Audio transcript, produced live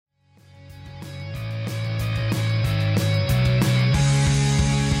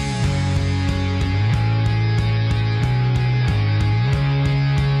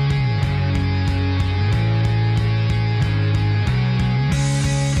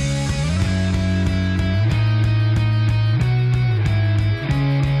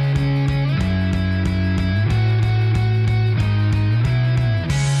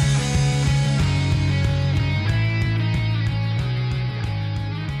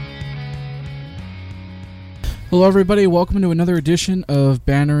Hello, everybody. Welcome to another edition of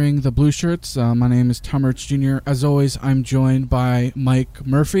Bannering the Blue Shirts. My name is Tom Rich Jr. As always, I'm joined by Mike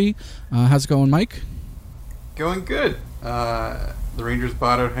Murphy. How's it going, Mike? Going good. The Rangers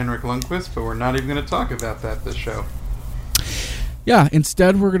bought out Henrik Lundqvist, but we're not even going to talk about that this show. Yeah,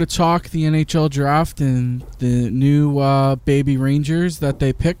 instead we're going to talk the NHL draft and the new baby Rangers that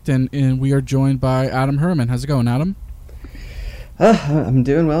they picked, and we are joined by Adam Herman. How's it going, Adam? I'm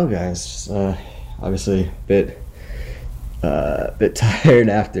doing well, guys. Just, obviously a bit tired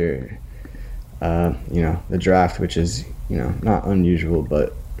after the draft, which is not unusual,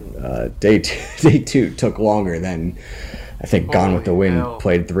 but day two took longer than I think Gone with the Wind hell.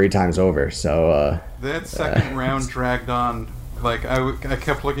 played 3 times over. So that second round dragged on. Like I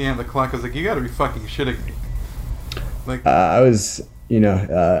kept looking at the clock. I was like, "You got to be fucking shitting me!" Like I was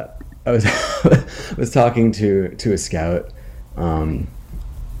I was talking to a scout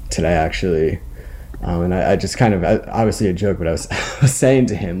today actually. And I just kind of, obviously a joke, but I was saying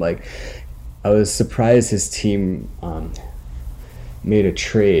to him, like, I was surprised his team made a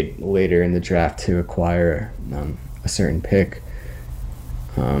trade later in the draft to acquire a certain pick.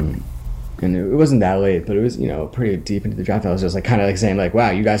 And it wasn't that late, but it was, pretty deep into the draft. I was just like, kind of like saying like, wow,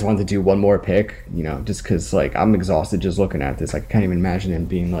 you guys wanted to do one more pick, just because like I'm exhausted just looking at this. I can't even imagine him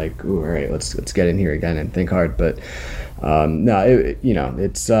being like, ooh, all right, let's get in here again and think hard. But no,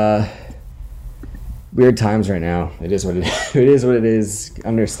 it's weird times right now. It is what it is. It is what it is.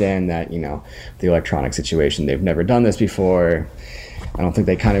 Understand that the electronic situation. They've never done this before. I don't think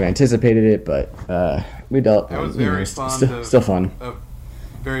they kind of anticipated it, but we dealt. I was very still fun.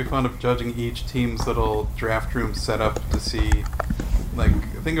 Very fond of judging each team's little draft room setup to see. Like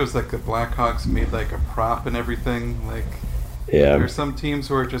I think it was like the Blackhawks made like a prop and everything. Like yeah, there's some teams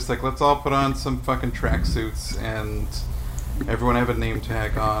who are just like, let's all put on some fucking tracksuits and everyone have a name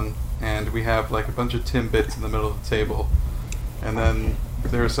tag on. And we have like a bunch of Timbits in the middle of the table. And then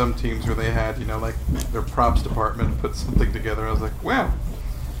there are some teams where they had, like their props department put something together. I was like, wow,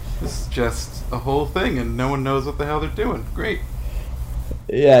 this is just a whole thing and no one knows what the hell they're doing. Great.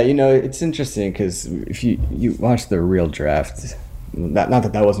 Yeah, it's interesting because if you watch the real draft, not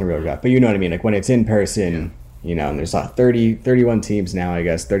that wasn't a real draft, but you know what I mean? Like when it's in person, and there's 31 teams now, I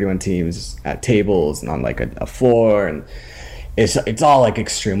guess, 31 teams at tables and on like a floor, and it's all like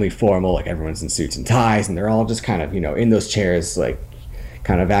extremely formal, like everyone's in suits and ties and they're all just kind of in those chairs, like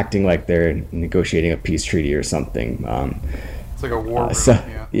kind of acting like they're negotiating a peace treaty or something. It's like a war room. So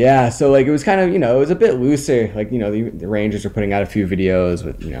like it was kind of it was a bit looser, like the Rangers are putting out a few videos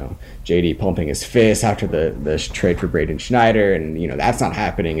with JD pumping his fist after the trade for Braden Schneider, and that's not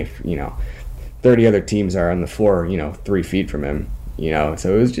happening if 30 other teams are on the floor 3 feet from him.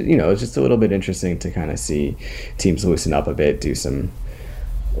 So it was just, it was just a little bit interesting to kind of see teams loosen up a bit, do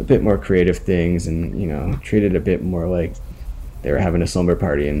a bit more creative things, and treat it a bit more like they were having a slumber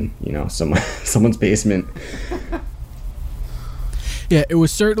party in someone's basement. Yeah, it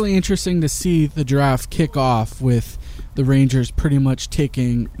was certainly interesting to see the draft kick off with the Rangers pretty much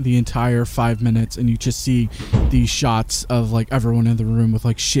taking the entire 5 minutes, and you just see these shots of like everyone in the room with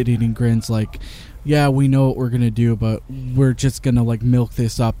like shit-eating grins, like, yeah, we know what we're going to do, but we're just going to like milk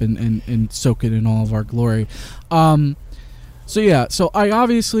this up and soak it in all of our glory. So I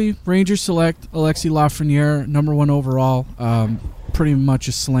obviously, Rangers select Alexis Lafreniere, number 1 overall. Pretty much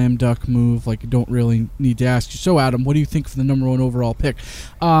a slam dunk move. Like, you don't really need to ask you. So, Adam, what do you think for the number 1 overall pick?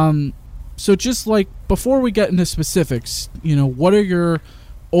 So just like before we get into specifics, what are your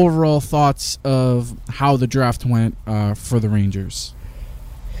overall thoughts of how the draft went for the Rangers?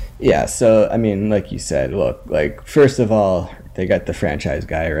 Yeah, so I mean, like you said, look, like first of all, they got the franchise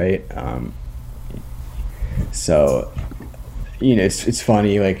guy, right? So it's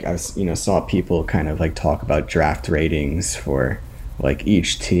funny. Like I was, saw people kind of like talk about draft ratings for like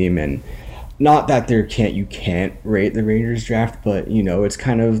each team, and not that you can't rate the Rangers draft, but it's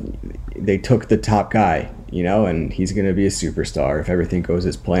kind of they took the top guy, and he's going to be a superstar if everything goes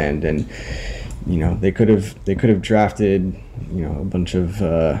as planned, and they could have drafted a bunch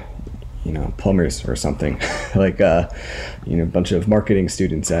of plumbers or something like a bunch of marketing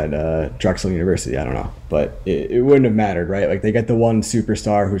students at Drexel University. I don't know, but it wouldn't have mattered, right? Like they get the one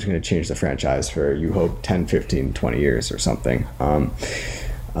superstar who's going to change the franchise for, you hope, 10, 15, 20 years or something.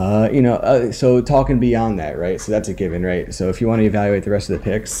 So talking beyond that, right? So that's a given, right? So if you want to evaluate the rest of the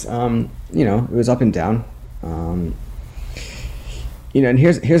picks, it was up and down. And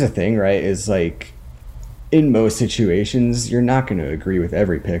here's the thing, right? Is like, in most situations, you're not going to agree with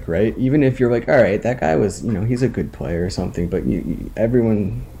every pick, right? Even if you're like, all right, that guy was, he's a good player or something, but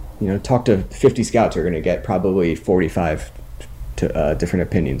everyone, talk to 50 scouts are going to get probably 45 different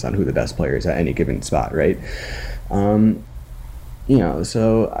opinions on who the best player is at any given spot, right?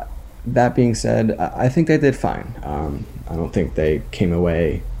 So that being said, I think they did fine. I don't think they came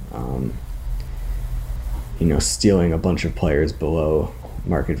away, stealing a bunch of players below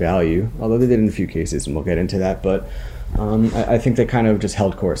market value, although they did in a few cases, and we'll get into that. But I think they kind of just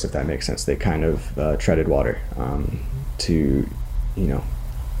held course, if that makes sense. They kind of treaded water to,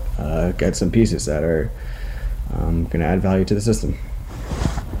 get some pieces that are going to add value to the system.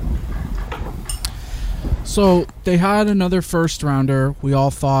 So they had another first rounder. We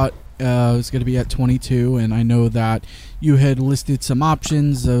all thought it was going to be at 22, and I know that you had listed some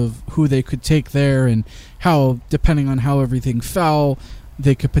options of who they could take there and how, depending on how everything fell,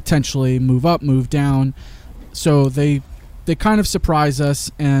 they could potentially move up, move down. So they kind of surprise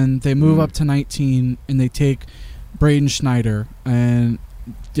us, and they move up to 19, and they take Braden Schneider. And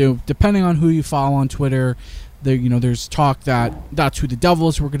depending on who you follow on Twitter, there's talk that that's who the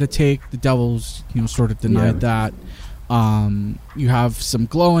Devils were going to take. The Devils, sort of denied that. You have some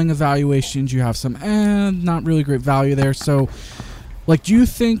glowing evaluations. You have some not really great value there. So, do you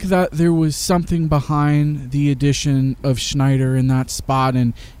think that there was something behind the addition of Schneider in that spot,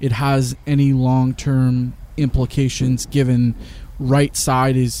 and it has any long-term implications, given right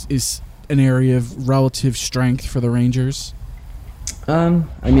side is an area of relative strength for the Rangers?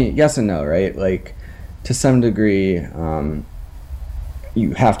 Yes and no, right? To some degree,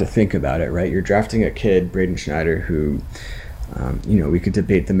 you have to think about it, right? You're drafting a kid, Braden Schneider, who, we could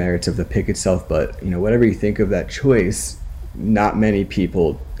debate the merits of the pick itself, but, whatever you think of that choice, not many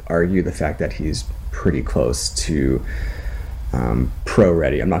people argue the fact that he's pretty close to pro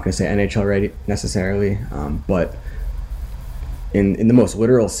ready. I'm not going to say NHL ready necessarily, but in the most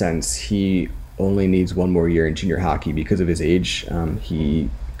literal sense, he only needs one more year in junior hockey because of his age. He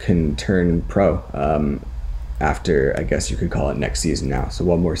can turn pro after, I guess you could call it next season now. So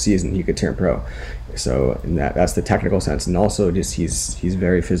one more season, he could turn pro. So in that's the technical sense, and also just he's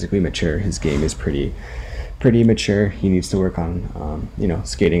very physically mature. His game is pretty mature. He needs to work on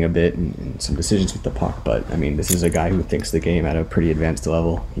skating a bit and some decisions with the puck. But this is a guy who thinks the game at a pretty advanced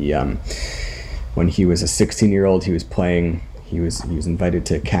level. He when he was a 16-year-old, he was playing. He was invited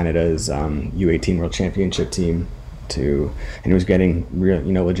to Canada's U18 World Championship team. And he was getting real,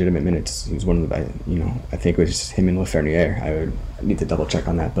 legitimate minutes. He was one of the, I think it was just him and Lafreniere. I would need to double check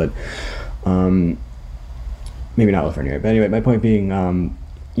on that, but maybe not Lafreniere. But anyway, my point being,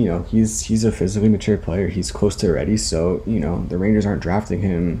 he's a physically mature player. He's close to ready, so the Rangers aren't drafting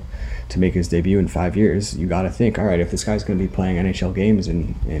him to make his debut in 5 years. You got to think, all right, if this guy's going to be playing NHL games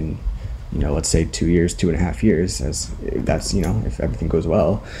in let's say 2 years, 2.5 years, if everything goes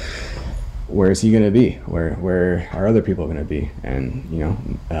well. Where is he going to be? Where are other people going to be? And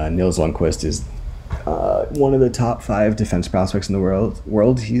Nils Lundkvist is one of the top 5 defense prospects in the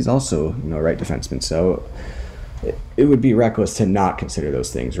world. He's also a right defenseman. So it would be reckless to not consider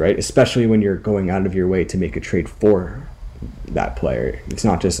those things, right? Especially when you're going out of your way to make a trade for that player. It's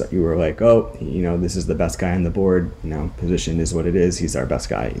not just that you were like, oh, this is the best guy on the board. Position is what it is. He's our best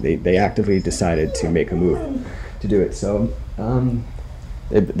guy. They actively decided to make a move to do it. So.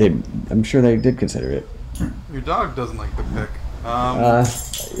 I'm sure they did consider it. Your dog doesn't like the pick. Yeah.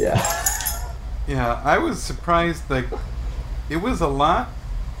 Yeah, I was surprised. It was a lot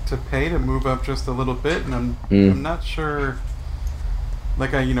to pay to move up just a little bit, and I'm not sure.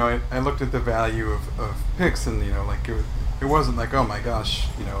 I looked at the value of picks, and it wasn't like, oh my gosh,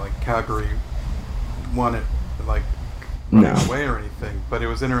 Calgary won it running away or anything. But it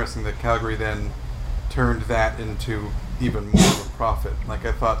was interesting that Calgary then turned that into even more of a profit. I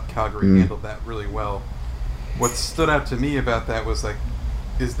thought Calgary handled that really well. What stood out to me about that was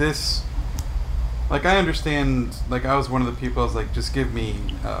is this I understand, I was one of the people, I was like, just give me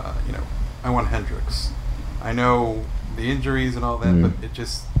I want Hendricks. I know the injuries and all that, but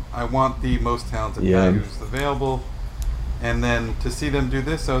I want the most talented guy who's available. And then to see them do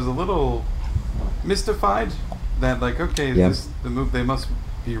this, I was a little mystified that this the move, they must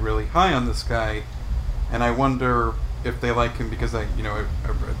be really high on this guy. And I wonder if they like him because I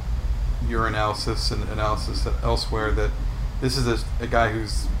read your analysis and analysis elsewhere that this is a guy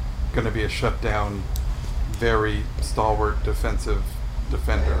who's going to be a shutdown, very stalwart defensive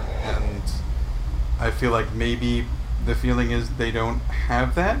defender. And I feel like maybe the feeling is they don't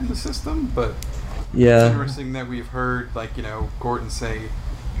have that in the system, but it's interesting that we've heard Gordon say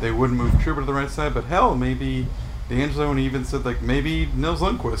they wouldn't move Trouba to the right side, but hell, maybe D'Angelo even said maybe Nils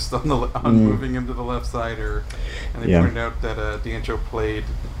Lundkvist on moving him to the left side, and they pointed out that D'Angelo played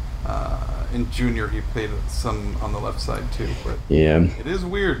in junior. He played some on the left side too, but it is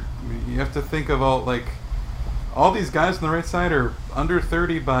weird. You have to think of all all these guys on the right side are under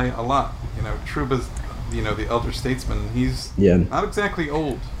 30 by a lot. You know, Trouba's, the elder statesman. He's not exactly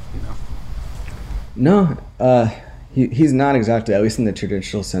old, No, he's not exactly, at least in the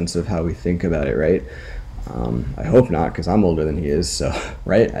traditional sense of how we think about it, right? I hope not, because I'm older than he is, so,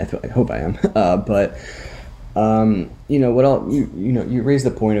 right? I hope I am. But, what else, you raised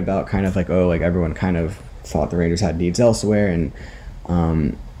the point about kind of like, everyone kind of thought the Rangers had needs elsewhere, and,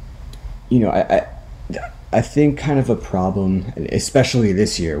 I think kind of a problem, especially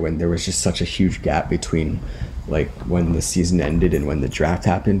this year when there was just such a huge gap between like when the season ended and when the draft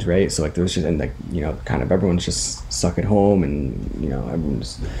happened, right? So like there was just, and like, kind of everyone's just stuck at home, and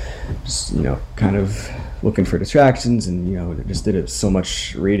everyone's just kind of looking for distractions, and just did so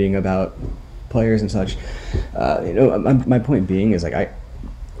much reading about players and such. My point being is like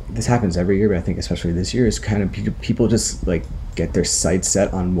this happens every year, but I think especially this year is kind of people just like get their sights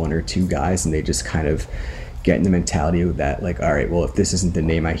set on one or two guys, and they just kind of get in the mentality of that, like, all right, well, if this isn't the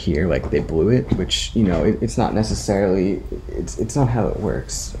name I hear, like, they blew it, which, it's not necessarily, it's not how it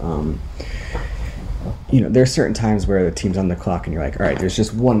works. There are certain times where the team's on the clock and you're like, all right, there's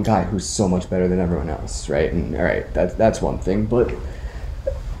just one guy who's so much better than everyone else, right? And all right, that's one thing, but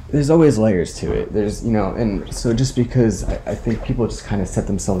there's always layers to it. There's, and so just because I think people just kind of set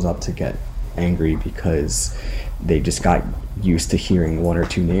themselves up to get angry because they just got used to hearing one or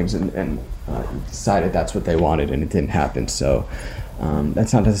two names and decided that's what they wanted, and it didn't happen. So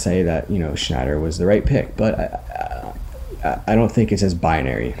that's not to say that Schneider was the right pick, but I don't think it's as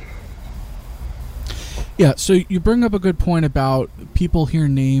binary. Yeah, so you bring up a good point about people hear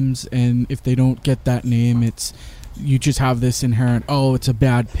names, and if they don't get that name, you just have this inherent, it's a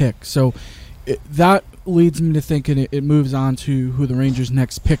bad pick. So that leads me to thinking it moves on to who the Rangers'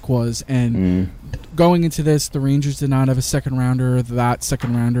 next pick was. And going into this, the Rangers did not have a second rounder. That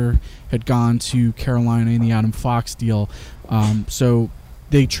second rounder had gone to Carolina in the Adam Fox deal. So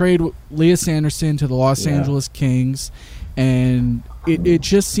they trade Lias Andersson to the Los Angeles Kings, and it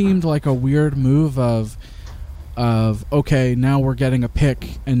just seemed like a weird move of okay, now we're getting a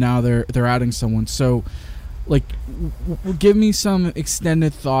pick, and now they're adding someone. So like, give me some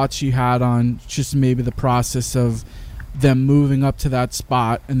extended thoughts you had on just maybe the process of them moving up to that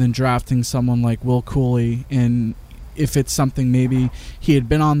spot and then drafting someone like Will Cooley, and if it's something maybe he had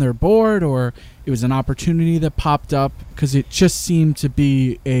been on their board or it was an opportunity that popped up, because it just seemed to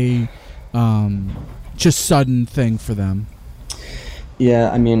be a just sudden thing for them. Yeah,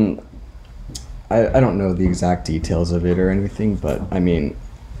 I mean, I don't know the exact details of it or anything, but I mean,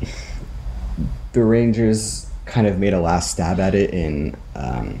 the Rangers kind of made a last stab at it in,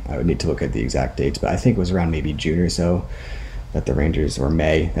 I would need to look at the exact dates, but I think it was around maybe June or so that the Rangers, or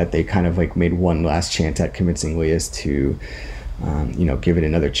May, that they kind of like made one last chance at convincing Lias to, give it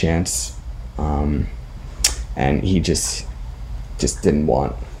another chance. And he just didn't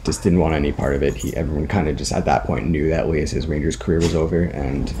want any part of it. Everyone kind of just at that point knew that Lias's Rangers career was over,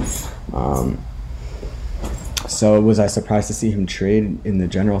 and so was I surprised to see him trade in the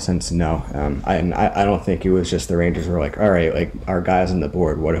general sense? No. I don't think it was just the Rangers were like, all right, like our guy's on the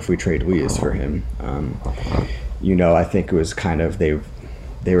board, what if we trade Lias for him? I think it was kind of they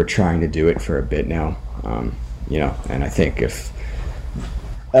were trying to do it for a bit now, and I think if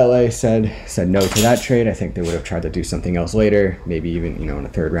LA said no to that trade, I think they would have tried to do something else later, maybe even in a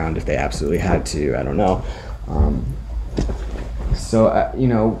third round if they absolutely had to. I don't know.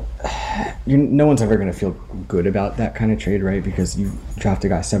 No one's ever going to feel good about that kind of trade, right? Because you draft a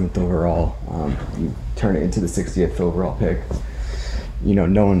guy 7th overall, you turn it into the 60th overall pick.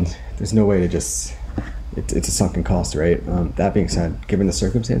 There's no way to just, it's a sunken cost, right? That being said, given the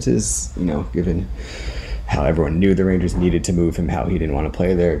circumstances, given how everyone knew the Rangers needed to move him, how he didn't want to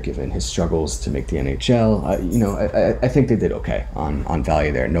play there, given his struggles to make the NHL, I think they did okay on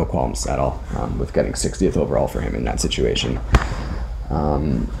value there. No qualms at all with getting 60th overall for him in that situation.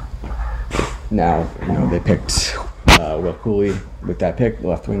 Now, they picked Will Cooley with that pick,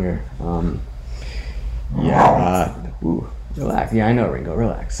 left winger. Relax. Yeah, I know, Ringo.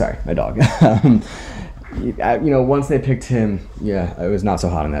 Relax. Sorry, my dog. Once they picked him, I was not so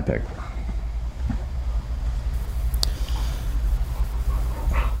hot on that pick.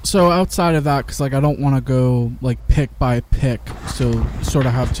 So outside of that, because I don't want to go pick by pick, so sort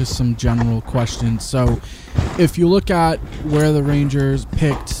of have just some general questions. So if you look at where the Rangers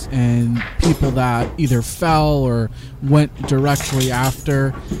picked and people that either fell or went directly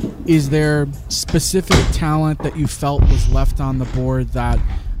after, is there specific talent that you felt was left on the board that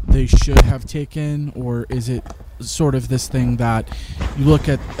they should have taken, or is it sort of this thing that you look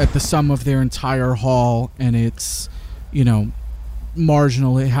at the sum of their entire haul and it's,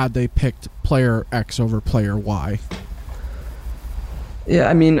 marginally had they picked player X over player Y. Yeah,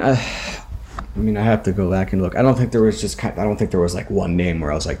 I mean, I have to go back and look. I don't think there was like one name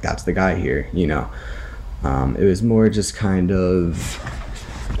where I was like, that's the guy here. It was more just kind of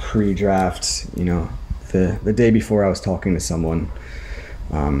pre-draft. The day before I was talking to someone.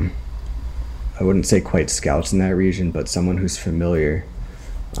 I wouldn't say quite scouts in that region, but someone who's familiar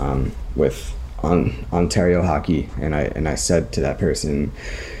with Ontario hockey, and I said to that person,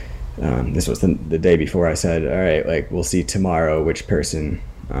 this was the day before, I said, all right, like, we'll see tomorrow which person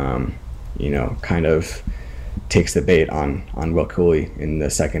kind of takes the bait on Will Cooley in the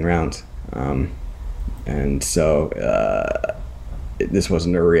second round, and so this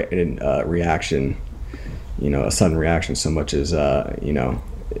wasn't a reaction, a sudden reaction so much as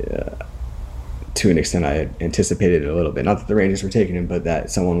to an extent I had anticipated it a little bit. Not that the Rangers were taking him, but that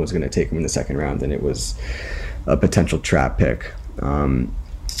someone was going to take him in the second round, and it was a potential trap pick. And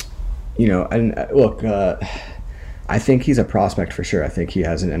look, I think he's a prospect for sure. I think he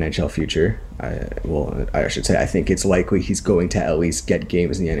has an NHL future. I should say I think it's likely he's going to at least get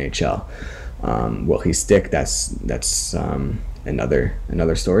games in the NHL. Will he stick? That's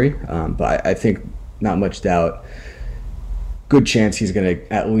another story. But I think not much doubt. Good chance he's going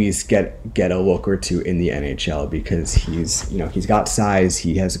to at least get a look or two in the NHL, because he's got size,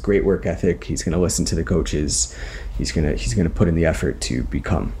 he has a great work ethic, he's going to listen to the coaches, he's going to put in the effort to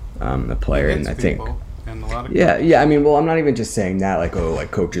become a player. And I think and a lot of yeah, I mean, well, I'm not even just saying that like, oh,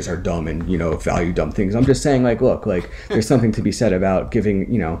 like coaches are dumb and value dumb things. I'm just saying, like, look, like there's something to be said about giving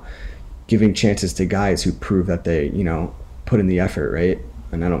chances to guys who prove that they put in the effort, right?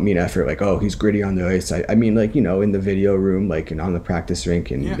 And I don't mean effort like, oh, he's gritty on the ice. I mean, like, in the video room, like, and on the practice rink,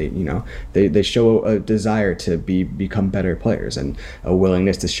 and they show a desire to become better players, and a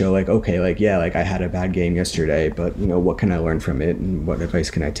willingness to show, like, okay, like, yeah, like I had a bad game yesterday, but what can I learn from it, and what advice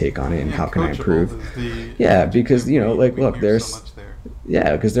can I take on it, and how can I improve? Because like, look, there's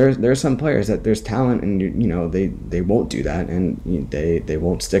because there's some players that there's talent, and they won't do that, and they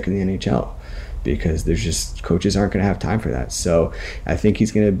won't stick in the NHL. Because there's just coaches aren't going to have time for that. So I think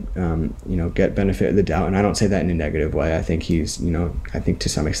he's going to, get benefit of the doubt. And I don't say that in a negative way. I think I think to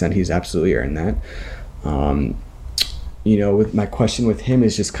some extent he's absolutely earned that. With my question with him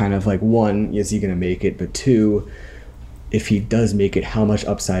is just kind of like, one, is he going to make it? But two, if he does make it, how much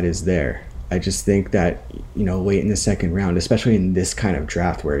upside is there? I just think that, late in the second round, especially in this kind of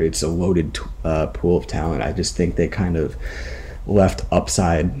draft where it's a loaded pool of talent, I just think they kind of left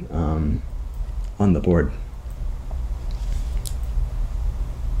upside on the board.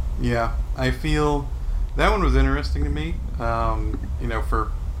 Yeah, I feel that one was interesting to me,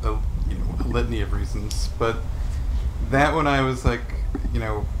 for a litany of reasons. But that one I was like,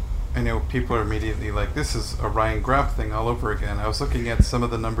 I know people are immediately like, this is a Ryan Grapp thing all over again. I was looking at some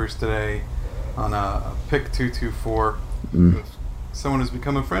of the numbers today on a pick 224. Someone who's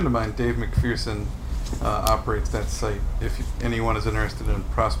become a friend of mine, Dave McPherson, operates that site. If anyone is interested in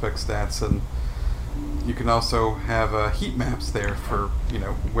prospect stats, and you can also have heat maps there for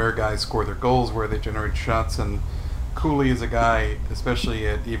where guys score their goals, where they generate shots, and Cooley is a guy, especially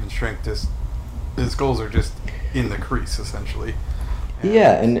at even strength, his goals are just in the crease essentially.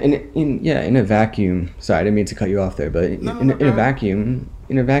 And in a vacuum. Sorry, I didn't mean to cut you off there, but in a vacuum,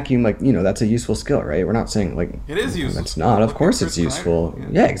 like that's a useful skill, right? We're not saying like it is useful. That's not. Of course, it's useful.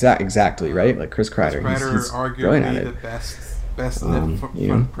 Kreider, yeah, exactly, right? Like Chris Kreider, he's brilliant at it. The best net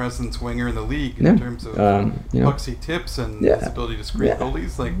front presence winger in the league in terms of pucksy tips and his ability to screen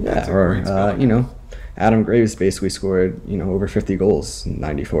goalies. Like that's a great skill. Adam Graves basically scored over 50 goals in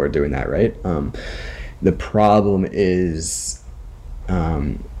 '94 doing that, right? The problem is,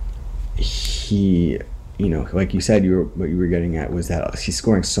 he, like you said, what you were getting at was that he's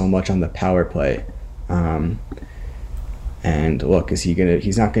scoring so much on the power play. And look,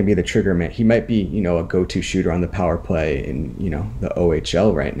 he's not gonna be the trigger man. He might be, a go-to shooter on the power play in, the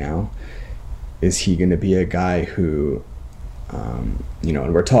OHL right now. Is he gonna be a guy who, and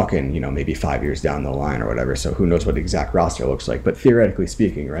we're talking, maybe 5 years down the line or whatever, so who knows what the exact roster looks like, but theoretically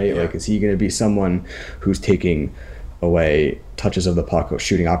speaking, right? Yeah. Like, is he gonna be someone who's taking away touches of the puck or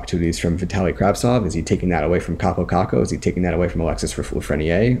shooting opportunities from Vitaly Kravtsov? Is he taking that away from Kaapo Kakko? Is he taking that away from Alexis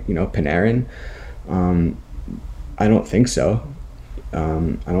Lafreniere, Panarin? I don't think so. I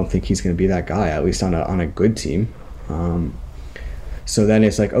don't think he's going to be that guy, at least on a good team. So then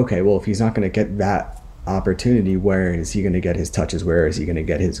it's like, okay, well, if he's not going to get that opportunity, where is he going to get his touches? Where is he going to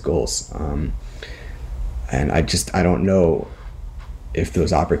get his goals? And I don't know if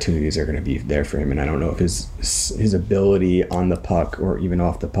those opportunities are going to be there for him. And I don't know if his ability on the puck or even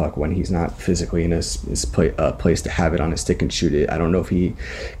off the puck when he's not physically in his place to have it on his stick and shoot it, I don't know if he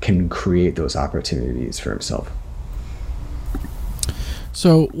can create those opportunities for himself.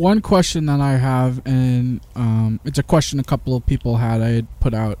 So one question that I have, and it's a question a couple of people had. I had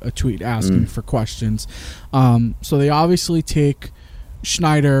put out a tweet asking for questions. So they obviously take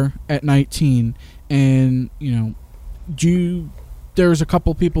Schneider at 19, and there was a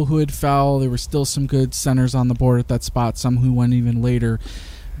couple people who had fell. There were still some good centers on the board at that spot, some who went even later.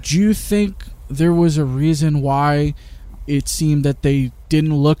 Do you think there was a reason why it seemed that they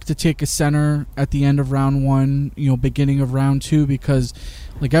didn't look to take a center at the end of round one, beginning of round two? Because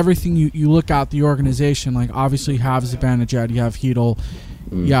like everything you look at the organization, like obviously you have Zibanejad, you have Hedl,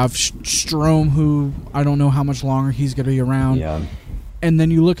 you have Strome, who I don't know how much longer he's going to be around. Yeah. And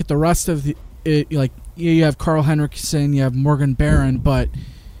then you look at the rest of you have Carl Henriksson, you have Morgan Barron, but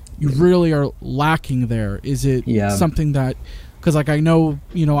you really are lacking there. Is it something that, because like I know,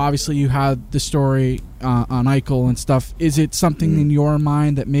 obviously you had the story on Eichel and stuff. Is it something in your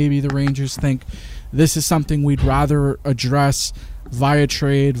mind that maybe the Rangers think this is something we'd rather address via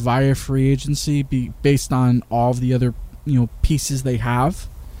trade, via free agency, based on all of the other pieces they have?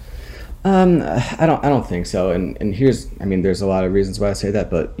 I don't think so. And there's a lot of reasons why I say that,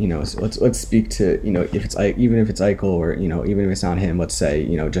 but let's speak to if it's even if it's Eichel or even if it's not him, let's say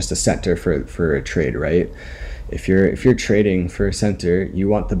just a center for a trade, right? If you're trading for a center, you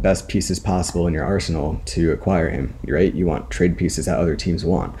want the best pieces possible in your arsenal to acquire him, right? You want trade pieces that other teams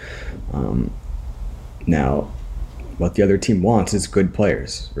want. Now, what the other team wants is good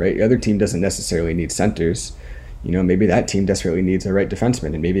players, right? The other team doesn't necessarily need centers. Maybe that team desperately needs a right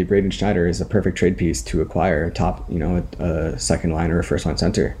defenseman, and maybe Braden Schneider is a perfect trade piece to acquire a top, a second line or a first line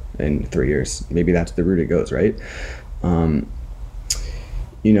center in 3 years. Maybe that's the route it goes, right?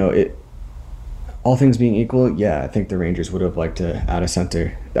 All things being equal, I think the Rangers would have liked to add a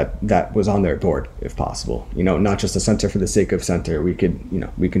center that was on their board if possible. Not just a center for the sake of center. We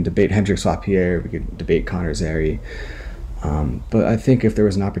can debate Hendrix Lapierre, we could debate Connor Zary. But I think if there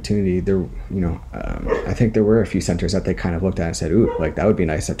was an opportunity there, I think there were a few centers that they kind of looked at and said, ooh, like that would be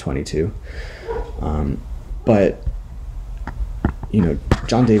nice at 22. But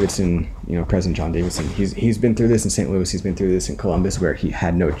John Davidson, President John Davidson, he's been through this in St. Louis. He's been through this in Columbus, where he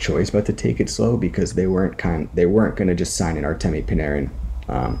had no choice but to take it slow because they weren't going to just sign an Artemi Panarin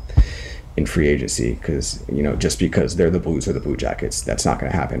in free agency because just because they're the Blues or the Blue Jackets. That's not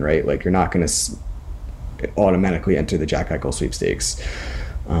going to happen, right? Like you're not going to automatically enter the Jack Eichel sweepstakes.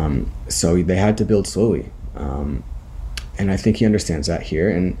 So they had to build slowly, and I think he understands that here.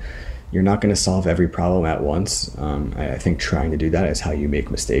 And you're not going to solve every problem at once. I think trying to do that is how you make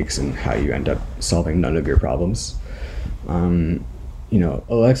mistakes and how you end up solving none of your problems.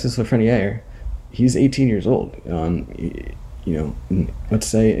 Alexis Lafreniere, he's 18 years old. Let's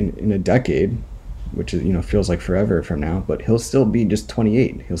say in a decade, which is feels like forever from now, but he'll still be just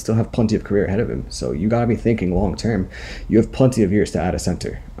 28. He'll still have plenty of career ahead of him. So you got to be thinking long term. You have plenty of years to add a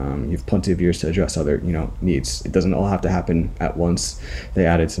center. You have plenty of years to address other needs. It doesn't all have to happen at once. They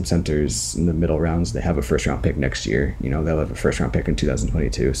added some centers in the middle rounds. They have a first round pick next year. They'll have a first round pick in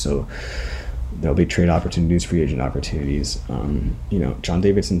 2022. So there'll be trade opportunities, free agent opportunities. John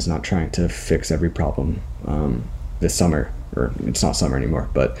Davidson's not trying to fix every problem this summer. Or it's not summer anymore,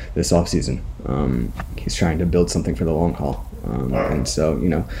 but this off season, he's trying to build something for the long haul, and so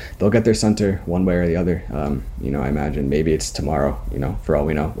they'll get their center one way or the other. I imagine maybe it's tomorrow, for all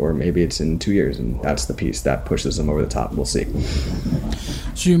we know, or maybe it's in 2 years, and that's the piece that pushes them over the top. We'll see.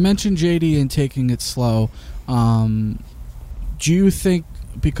 So you mentioned JD and taking it slow. Do you think,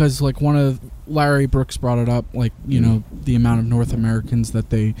 because like one of Larry Brooks brought it up, like the amount of North Americans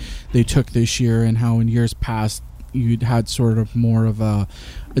that they took this year, and how in years past you'd had sort of more of a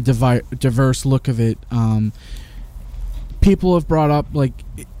diverse look of it. People have brought up like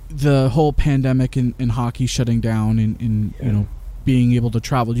the whole pandemic and hockey shutting down and being able to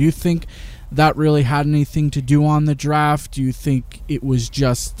travel. Do you think that really had anything to do on the draft? Do you think it was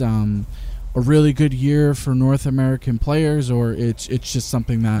just a really good year for North American players, or it's just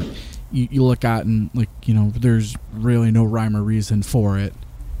something that you look at and there's really no rhyme or reason for it?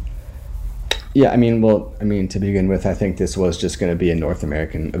 Yeah, to begin with, I think this was just going to be a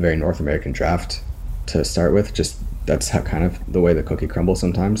very North American draft to start with. Just that's how kind of the way the cookie crumbles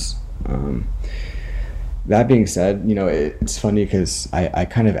sometimes. That being said, it's funny because I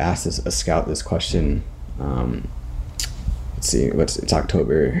kind of asked a scout this question. Let's see, it's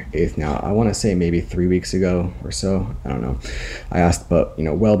October 8th now. I want to say maybe 3 weeks ago or so. I don't know. I asked, but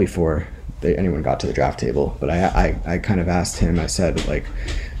well before anyone got to the draft table. But I kind of asked him. I said, like,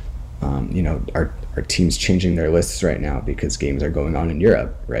 our team's changing their lists right now because games are going on in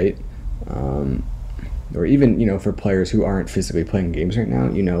Europe, right? Or even, for players who aren't physically playing games right now,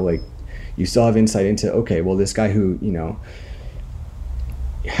 like, you still have insight into, okay, well, this guy who,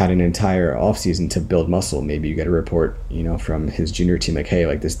 had an entire offseason to build muscle, maybe you get a report, from his junior team, like, hey,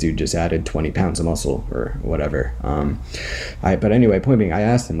 like, this dude just added 20 pounds of muscle or whatever. But anyway, point being, I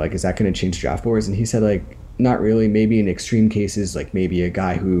asked him, like, is that going to change draft boards? And he said, like, not really. Maybe in extreme cases, like maybe a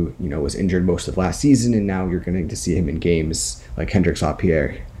guy who, was injured most of last season and now you're going to see him in games, like Hendrix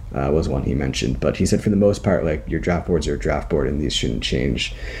Lapierre was one he mentioned. But he said for the most part, like, your draft boards are a draft board and these shouldn't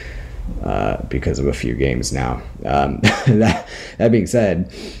change because of a few games now. That being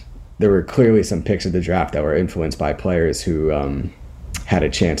said, there were clearly some picks of the draft that were influenced by players who had a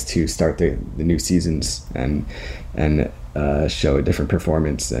chance to start the new seasons and show a different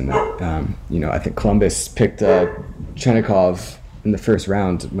performance. And I think Columbus picked Chenikov in the first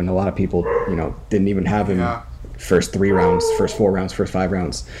round when a lot of people didn't even have him first 3 rounds, first 4 rounds, first 5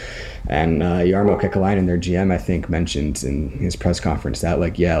 rounds. And Jarmo Kekalainen, their GM, I think, mentioned in his press conference that,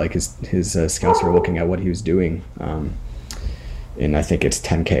 like, his scouts were looking at what he was doing in, I think it's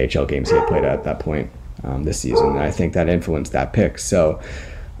 10 KHL games he had played at that point this season. And I think that influenced that pick. So,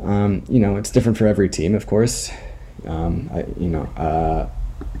 it's different for every team, of course. I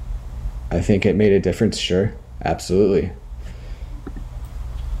think it made a difference, sure. Absolutely.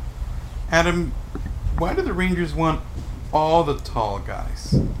 Adam, why do the Rangers want all the tall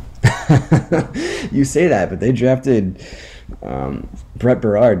guys? You say that, but they drafted Brett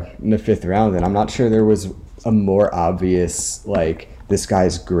Berard in the 5th round, and I'm not sure there was a more obvious, like, this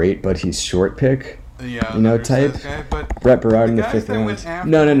guy's great, but he's short pick, type. Guy, but Brett Berard in the 5th round.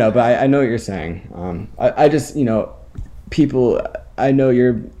 No, but I know what you're saying. I just, people, I know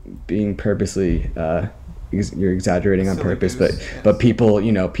you're being purposely, you're exaggerating on purpose, but people,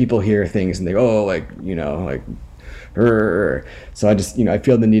 people hear things and they go, oh, like, so I just, I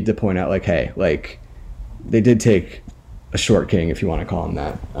feel the need to point out, like, hey, like, they did take a short king, if you want to call him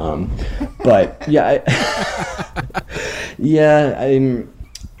that. But yeah,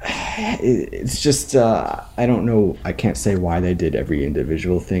 it's just, I don't know. I can't say why they did every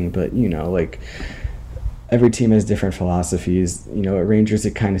individual thing, but like, every team has different philosophies. At Rangers,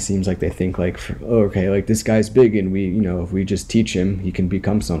 it kind of seems like they think like, oh, okay, like, this guy's big and we, if we just teach him, he can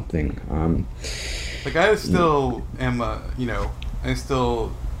become something. Like, I still am, I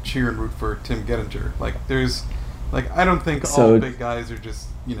still cheer and root for Tim Gettinger. Like, I don't think all big guys are just,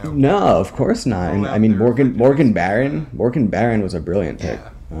 No, of course not. And I mean, Morgan Barron was a brilliant pick.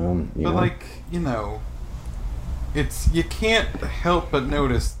 But it's, you can't help but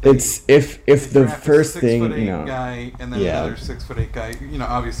notice. It's if the first thing, 6'8" guy and then another 6'8" guy.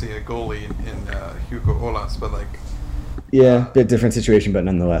 Obviously a goalie in Hugo Olas, but like. Yeah, bit different situation, but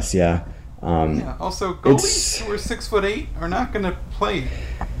nonetheless, yeah. Also, goalies who are 6'8" are not going to play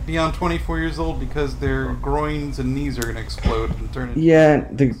beyond 24 years old because their groins and knees are going to explode and turn into... Yeah,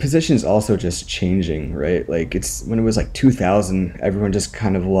 the position's also just changing, right? Like, it's when it was like 2000, everyone just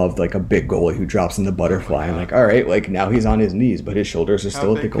kind of loved like a big goalie who drops in the butterfly and like, all right, like, now he's on his knees, but his shoulders are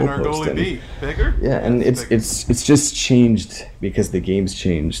still at the goalpost. How big can our goalie be? Bigger? Yeah, and it's just changed because the game's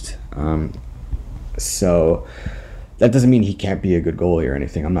changed. So that doesn't mean he can't be a good goalie or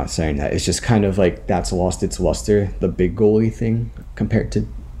anything. I'm not saying that. It's just kind of like that's lost its luster, the big goalie thing, compared to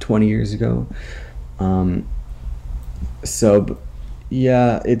 20 years ago. I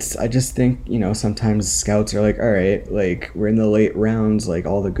just think, sometimes scouts are like, all right, like, we're in the late rounds, like,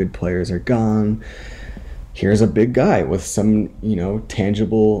 all the good players are gone. Here's a big guy with some,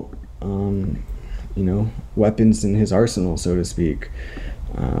 tangible, weapons in his arsenal, so to speak.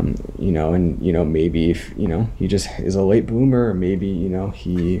 Maybe if, he just is a late bloomer, or maybe,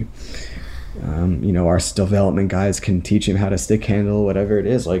 he, our development guys can teach him how to stick handle, whatever it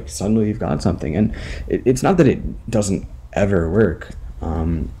is, like, suddenly you've got something. And it's not that it doesn't ever work.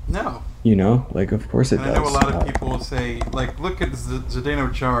 No. Like, of course it does. I know a lot of people will say, like, look at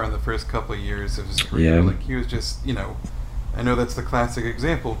Zdeno Chara in the first couple of years of his career. Yeah. Like, he was just, I know that's the classic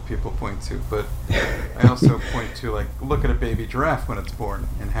example people point to, but I also point to, like, look at a baby giraffe when it's born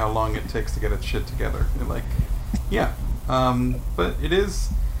and how long it takes to get its shit together. And, like, yeah. But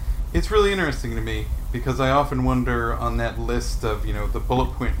it's really interesting to me because I often wonder on that list of, the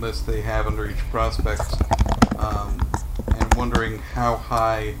bullet point list they have under each prospect, and wondering how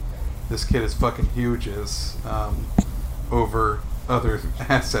high this kid is fucking huge over other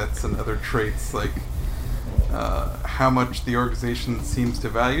assets and other traits. Like, how much the organization seems to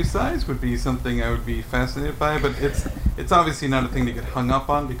value size would be something I would be fascinated by, but it's obviously not a thing to get hung up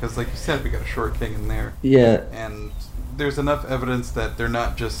on because, like you said, we got a short king in there. Yeah. And there's enough evidence that they're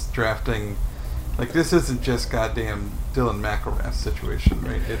not just drafting. Like, this isn't just goddamn Dylan McElrath's situation,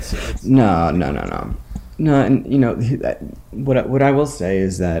 right? It's No, and you know, what I will say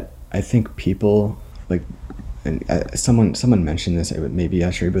is that I think people like, and someone mentioned this maybe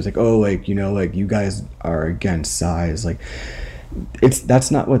yesterday, but it's like, oh, like, you know, like, you guys are against size, like, that's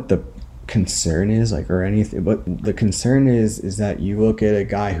not what the concern is, like, or anything. But the concern is that you look at a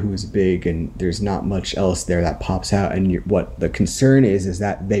guy who's big and there's not much else there that pops out, and what the concern is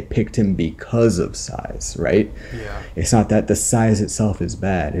that they picked him because of size, right? Yeah. It's not that the size itself is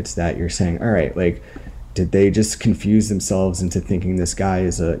bad, it's that you're saying, all right, like, did they just confuse themselves into thinking this guy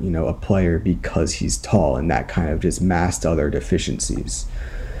is a player because he's tall, and that kind of just masked other deficiencies?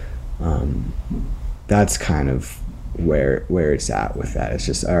 That's kind of where it's at with that. It's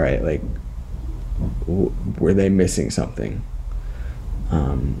just, all right, like, were they missing something?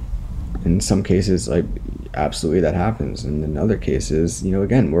 In some cases, like, absolutely that happens, and in other cases, you know,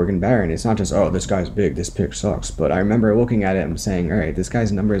 again, Morgan Barron, it's not just, oh, this guy's big, this pick sucks. But I remember looking at it and saying, all right, this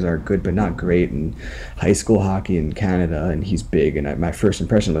guy's numbers are good but not great in high school hockey in Canada, and he's big. And my first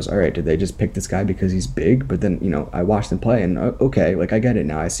impression was, all right, did they just pick this guy because he's big? But then, you know, I watched him play, and okay, like, I get it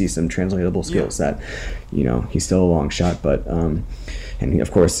now. I see some translatable skills that, you know, he's still a long shot, but and of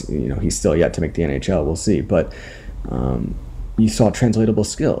course, you know, he's still yet to make the NHL. We'll see. But you saw translatable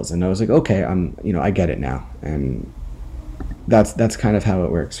skills, and I was like, okay, I get it now, and that's kind of how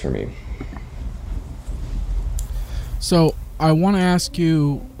it works for me. So I want to ask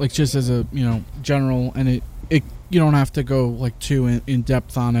you, like, just as a, you know, general, and it you don't have to go like too in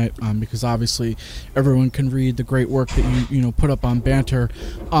depth on it, because obviously everyone can read the great work that you know put up on Banter.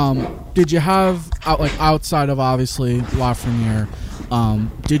 Did you have outside of obviously Lafreniere,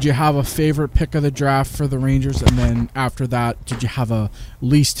 did you have a favorite pick of the draft for the Rangers, and then after that, did you have a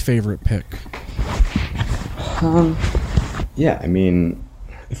least favorite pick? Yeah, I mean,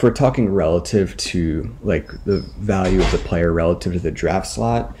 if we're talking relative to like the value of the player relative to the draft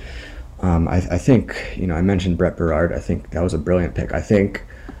slot, I think, you know, I mentioned Brett Berard. I think that was a brilliant pick. I think,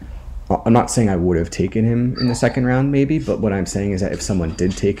 I'm not saying I would have taken him in the second round maybe, but what I'm saying is that if someone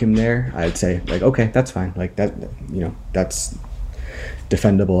did take him there, I'd say, like, okay, that's fine. Like, that, you know, that's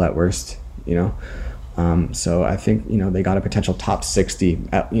defendable at worst, you know. So I think, you know, they got a potential top 60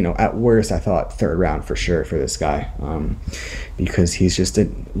 at, you know, at worst I thought third round for sure for this guy, because he's just a,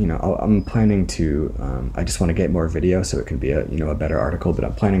 you know, I'm planning to, I just want to get more video so it can be a, you know, a better article, but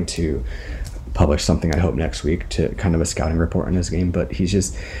I'm planning to publish something I hope next week to kind of a scouting report on this game. But he's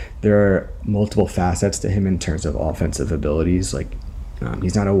just, there are multiple facets to him in terms of offensive abilities. Like,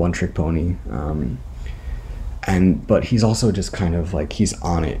 he's not a one-trick pony. But he's also just kind of like, he's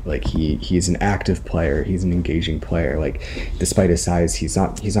on it. Like, he's an active player. He's an engaging player. Like, despite his size, he's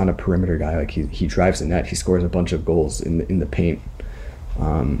not a perimeter guy. Like, he drives the net. He scores a bunch of goals in the paint.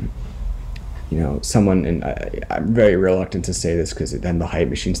 You know, someone, and I'm very reluctant to say this because then the hype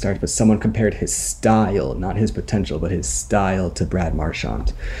machine starts, but someone compared his style, not his potential, but his style to Brad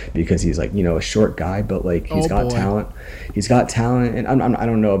Marchand, because he's like, you know, a short guy, but like he's got talent. He's got talent, and I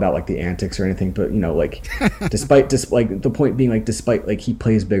don't know about like the antics or anything, but you know, like despite like the point being, like, despite like he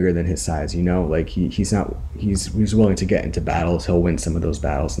plays bigger than his size, you know, like he's willing to get into battles. He'll win some of those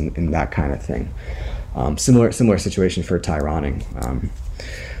battles and that kind of thing. Similar situation for Tyroning.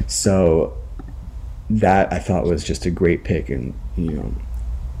 So that I thought was just a great pick. And, you know,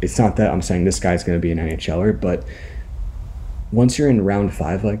 it's not that I'm saying this guy's going to be an NHLer, but once you're in round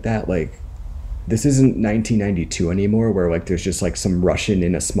 5 like that, like, this isn't 1992 anymore, where like there's just like some Russian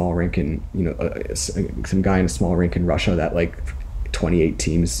in a small rink in, you know, some guy in a small rink in Russia that like 28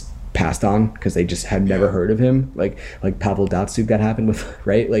 teams passed on because they just had never heard of him, like Pavel Datsyuk that happened with,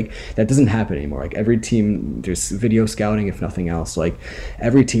 right? Like, that doesn't happen anymore. Like, every team, there's video scouting, if nothing else. Like,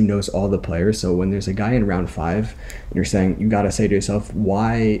 every team knows all the players. So when there's a guy in round 5 and you're saying, you got to say to yourself,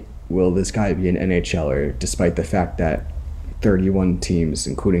 why will this guy be an NHLer despite the fact that 31 teams,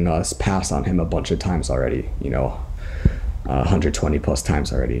 including us, passed on him a bunch of times already, you know, 120 plus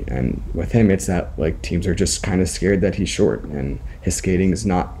times already. And with him, it's that like teams are just kind of scared that he's short and his skating is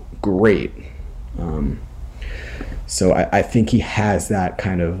not great. So I think he has that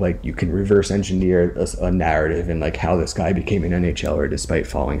kind of like, you can reverse engineer a narrative and like how this guy became an NHLer despite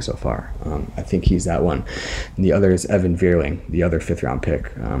falling so far. I think he's that one. And the other is Evan Vierling, the other 5th round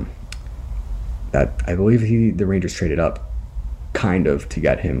pick. That I believe the Rangers traded up kind of to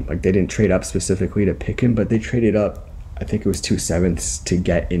get him. Like, they didn't trade up specifically to pick him, but they traded up, I think it was 2/7 to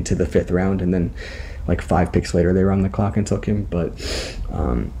get into the 5th round, and then like 5 picks later they were on the clock and took him. But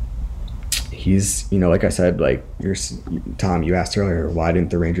he's, like I said, like Tom, you asked earlier, why didn't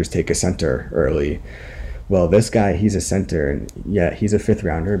the Rangers take a center early? Well, this guy, he's a center, and yeah, he's a 5th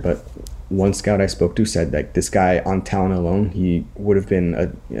rounder, but one scout I spoke to said that this guy on talent alone, he would have been a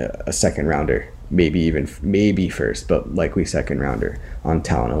 2nd rounder, maybe first, but likely 2nd rounder on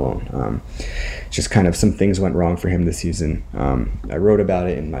talent alone. Just kind of some things went wrong for him this season. I wrote about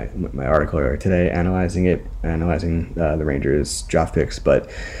it in my article earlier today, analyzing the Rangers draft picks, but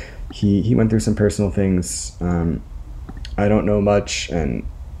he went through some personal things. I don't know much, and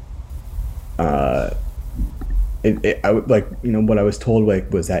I would like, what I was told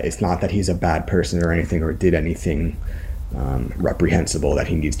was that it's not that he's a bad person or anything or did anything reprehensible that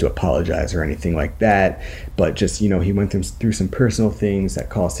he needs to apologize or anything like that, but just he went through some personal things that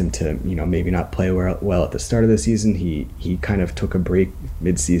caused him to maybe not play well at the start of the season. He kind of took a break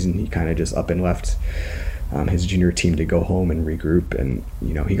mid-season. He kind of just up and left his junior team to go home and regroup, and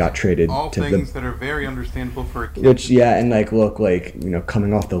he got traded. All things that are very understandable for a kid. Which, yeah, and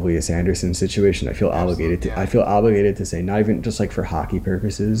coming off the Elias Anderson situation, I feel obligated to say, not even just like for hockey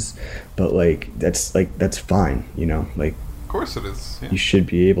purposes, but that's fine. Of course it is. Yeah. You should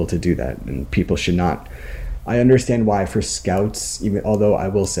be able to do that, and people should not. I understand why for scouts, although I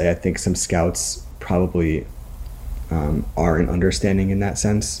will say I think some scouts probably aren't understanding in that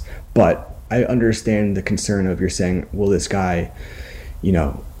sense, but I understand the concern of you're saying, well, this guy,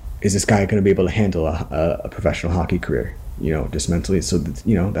 is this guy going to be able to handle a professional hockey career, just mentally? So,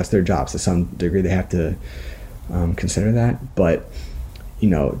 that's their jobs. To some degree, they have to consider that. But,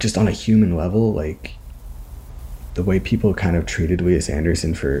 just on a human level, like the way people kind of treated Elias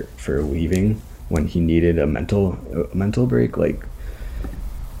Anderson for leaving when he needed a mental break, like,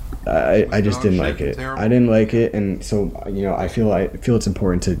 I just didn't like it. I didn't like it, and so I feel it's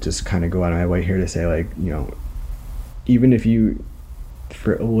important to just kind of go out of my way here to say, like, even if you,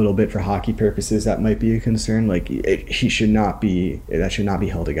 for a little bit for hockey purposes, that might be a concern. Like that should not be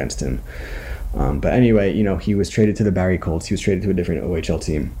held against him. But anyway, he was traded to the Barrie Colts. He was traded to a different OHL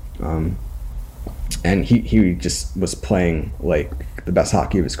team, and he just was playing like the best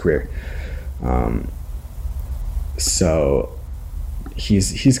hockey of his career. So.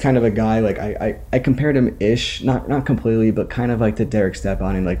 He's kind of a guy, like I compared him not completely, but kind of like to Derek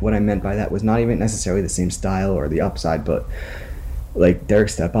Stepan, and like what I meant by that was not even necessarily the same style or the upside, but like Derek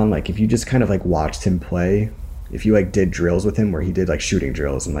Stepan, like if you just kind of like watched him play, if you like did drills with him where he did like shooting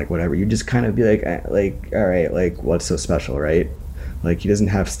drills and like whatever, you just kind of be like all right, like what's so special, right? Like he doesn't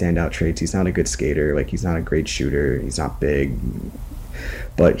have standout traits. He's not a good skater. Like he's not a great shooter. He's not big.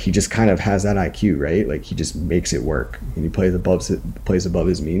 But he just kind of has that IQ, right? Like he just makes it work, and he plays above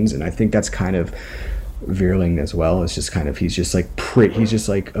his means. And I think that's kind of Vierling as well. It's just kind of he's just like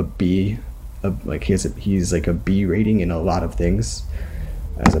a B, he's like a B rating in a lot of things,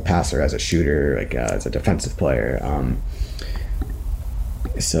 as a passer, as a shooter, like as a defensive player.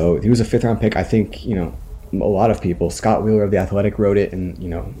 So he was a 5th round pick. I think a lot of people. Scott Wheeler of The Athletic wrote it, and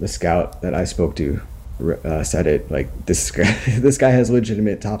the scout that I spoke to said it, like this guy has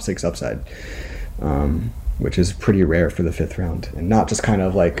legitimate top 6 upside, which is pretty rare for the 5th round, and not just kind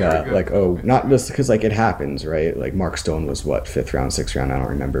of not just because like it happens, right? Like Mark Stone was 5th round, 6th round, I don't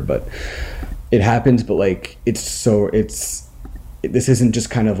remember, but it happens. But like this isn't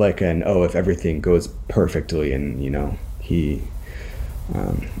just kind of like if everything goes perfectly and he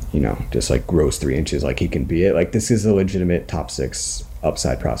just like grows 3 inches, like he can be it. Like this is a legitimate top 6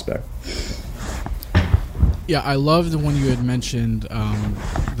 upside prospect. Yeah, I love the one you had mentioned,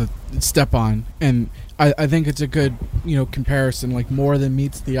 the Stepan, and I think it's a good comparison, like more than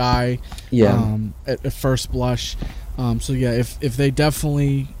meets the eye. Yeah. At first blush. So yeah, if they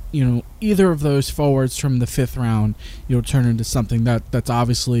definitely either of those forwards from the 5th round turn into something that's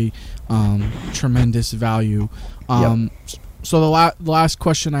obviously tremendous value. Yep. So the last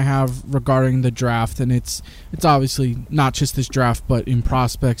question I have regarding the draft, and it's obviously not just this draft, but in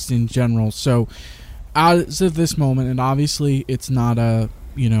prospects in general. So as of this moment, and obviously it's not a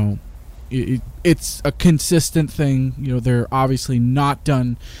it's a consistent thing. They're obviously not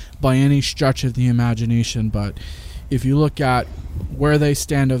done by any stretch of the imagination, but if you look at where they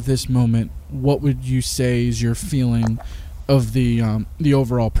stand of this moment, what would you say is your feeling of the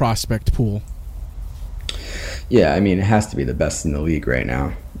overall prospect pool? Yeah, I mean, it has to be the best in the league right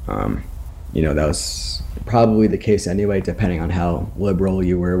now. That was probably the case anyway, depending on how liberal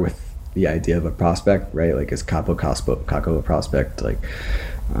you were with the idea of a prospect, right? Like, is Kakko a prospect? Like,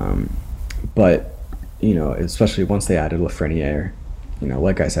 but especially once they added Lafreniere,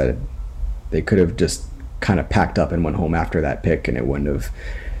 like I said, they could have just kind of packed up and went home after that pick, and it wouldn't have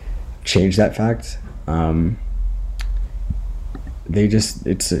change that fact.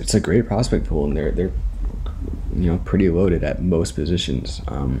 It's a great prospect pool, and they're pretty loaded at most positions.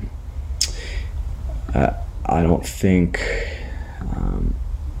 I don't think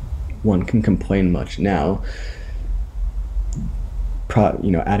one can complain much now.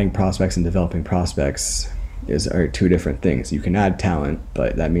 Adding prospects and developing prospects are two different things. You can add talent,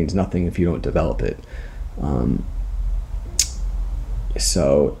 but that means nothing if you don't develop it.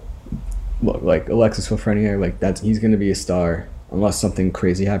 So, like Alexis Lafreniere, he's going to be a star unless something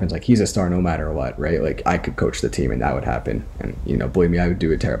crazy happens. Like, he's a star no matter what, right? Like, I could coach the team and that would happen, and believe me, I would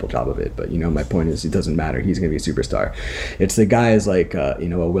do a terrible job of it. But my point is, it doesn't matter. He's going to be a superstar. It's the guys like a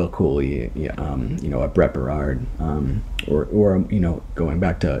Will Cooley, a Brett Berard, or going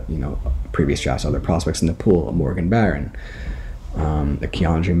back to previous drafts, other prospects in the pool, a Morgan Barron, a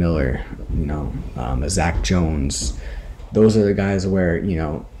Keandre Miller, a Zach Jones. Those are the guys where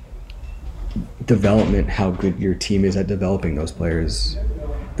development, how good your team is at developing those players,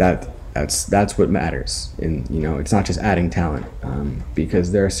 that's what matters. And it's not just adding talent,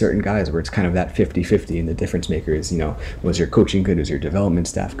 because there are certain guys where it's kind of that 50-50, and the difference maker is was your coaching good, was your development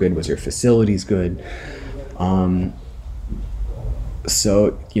staff good, was your facilities good.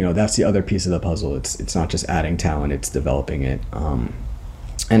 So that's the other piece of the puzzle. It's not just adding talent, it's developing it.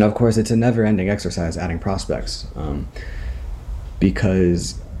 And of course, it's a never-ending exercise adding prospects,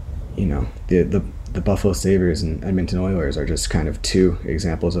 because the Buffalo Sabres and Edmonton Oilers are just kind of two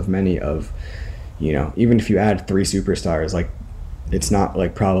examples of many of, even if you add 3 superstars, like, it's not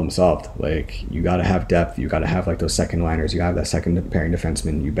like problem solved. Like, you got to have depth, you got to have like those second liners, you have that second pairing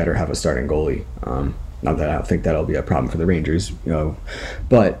defenseman, you better have a starting goalie. Not that I don't think that'll be a problem for the Rangers,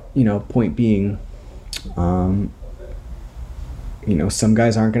 but point being, some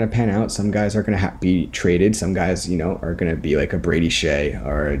guys aren't going to pan out. Some guys are going to be traded. Some guys, are going to be like a Brady Shea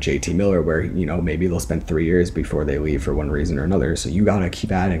or a JT Miller, where, maybe they'll spend 3 years before they leave for one reason or another. So you got to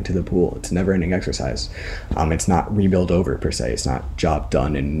keep adding to the pool. It's a never-ending exercise. It's not rebuild over per se. It's not job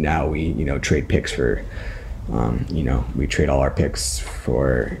done and now we, trade picks for, we trade all our picks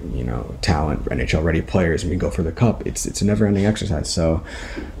for, talent, NHL-ready players, and we go for the cup. It's a never-ending exercise. So,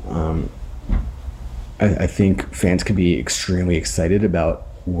 I think fans can be extremely excited about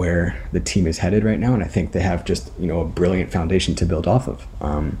where the team is headed right now, and I think they have just a brilliant foundation to build off of.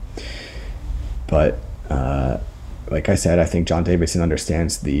 But like I said, I think John Davidson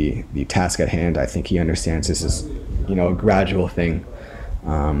understands the task at hand. I think he understands this is a gradual thing,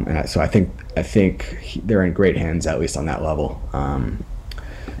 so I think they're in great hands, at least on that level.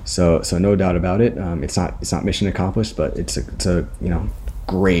 So no doubt about it. It's not mission accomplished, but it's a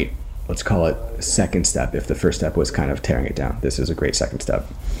great, let's call it, second step. If the first step was kind of tearing it down, this is a great second step.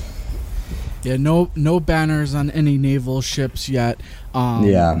 Yeah, no banners on any naval ships yet.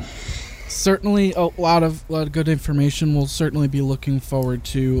 Yeah. Certainly a lot of good information. We'll certainly be looking forward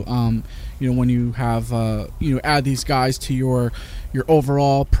to when you have add these guys to your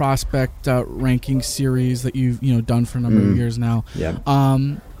overall prospect ranking series that you've done for a number of years now. Yeah.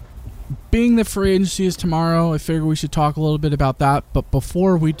 Being that free agency is tomorrow, I figure we should talk a little bit about that. But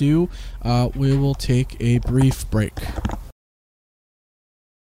before we do, we will take a brief break.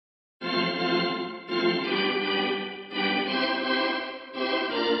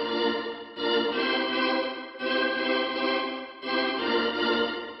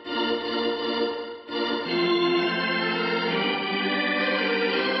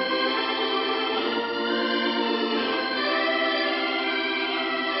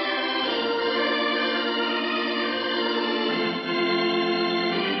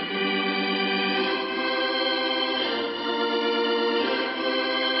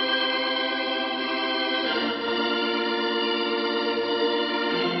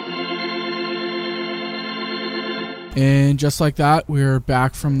 And just like that, we're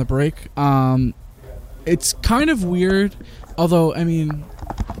back from the break. It's kind of weird, although, I mean,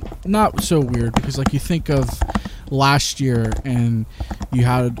 not so weird, because like you think of last year and you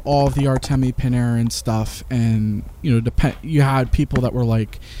had all of the Artemi Panarin stuff, and you had people that were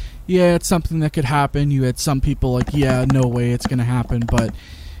like, yeah, it's something that could happen. You had some people like, yeah, no way it's going to happen. But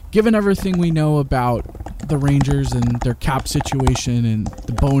given everything we know about the Rangers and their cap situation and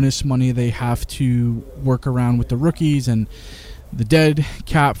the bonus money they have to work around with the rookies and the dead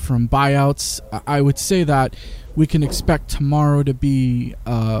cap from buyouts, I would say that we can expect tomorrow to be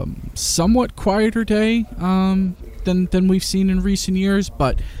somewhat quieter day than we've seen in recent years.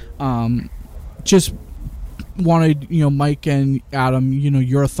 But just wanted, Mike and Adam,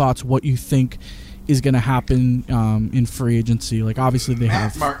 your thoughts, what you think is going to happen in free agency. Like, obviously they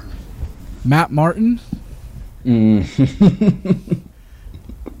have Matt Martin.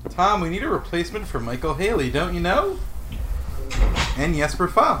 Tom, we need a replacement for Michael Haley, don't you know? And Jesper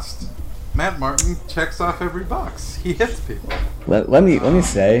Fast. Matt Martin checks off every box. He hits people. Let me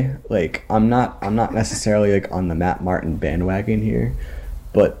say, like, I'm not necessarily like on the Matt Martin bandwagon here,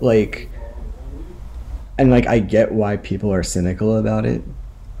 but like, and like I get why people are cynical about it.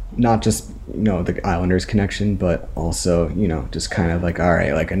 Not just, you know, the Islanders connection, but also, you know, just kind of like, all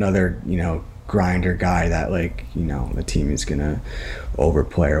right, like another, you know, grinder guy that, like, you know, the team is gonna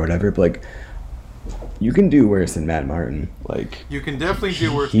overplay or whatever. But like, you can do worse than Matt Martin. Like, you can definitely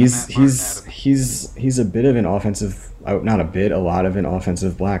do worse than Matt Martin. He's a bit of an offensive, not a bit, a lot of an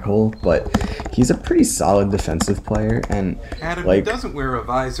offensive black hole, but he's a pretty solid defensive player. And Adam, like, he doesn't wear a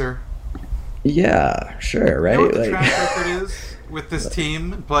visor. Yeah, sure, right? You know what the like, track record is with this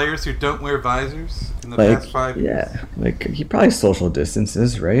team and players who don't wear visors in the like, past 5 years? Yeah, like he probably social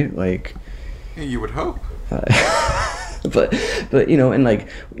distances, right? Like, yeah, you would hope. But you know, and like,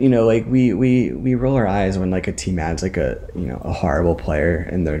 you know, like we roll our eyes when like a team adds like a, you know, a horrible player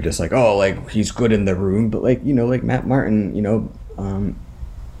and they're just like, oh, like he's good in the room, but like, you know, like Matt Martin, you know,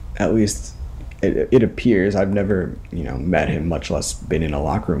 at least it appears, I've never, you know, met him, much less been in a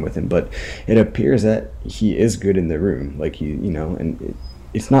locker room with him, but it appears that he is good in the room. Like he, you know, and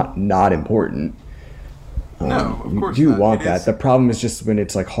it's not important. No, of course you do not. want that. The problem is just when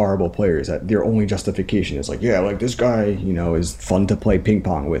it's like horrible players that their only justification is like, yeah, like this guy, you know, is fun to play ping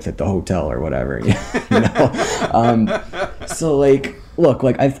pong with at the hotel or whatever. You know, so like, look,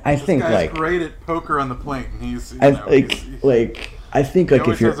 like I think guy's like great at poker on the plane. He's I think like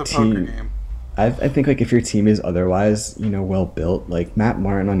if your team. Game. I think like if your team is otherwise, you know, well built, like Matt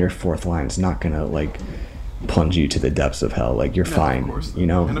Martin on your fourth line is not gonna like plunge you to the depths of hell. Like you're fine, you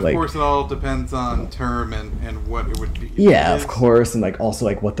know. And of like, course, it all depends on term and what it would be. Yeah, of course, and like also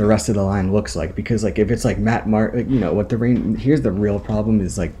like what the rest of the line looks like, because like if it's like Matt Martin, like, you know, what the here's the real problem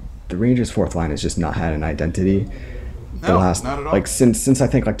is like the Rangers' fourth line has just not had an identity. No, not at all. Like since I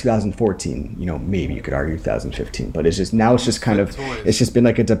think like 2014, you know, maybe you could argue 2015, but it's just now it's just kind of toys. It's just been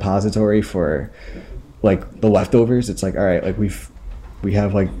like a depository for like the leftovers. It's like, all right, like we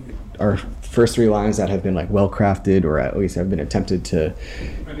have like our first three lines that have been like well crafted, or at least have been attempted to,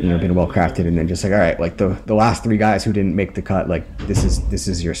 you know, been well crafted, and then just like, all right, like the last three guys who didn't make the cut, like this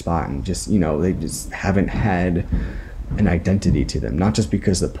is your spot, and just, you know, they just haven't had an identity to them, not just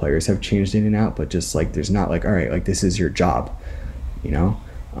because the players have changed in and out, but just like there's not like, all right, like this is your job, you know.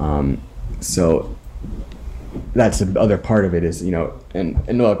 So that's the other part of it is, you know, and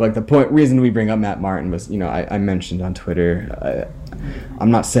look, like the reason we bring up Matt Martin was, you know, I mentioned on Twitter,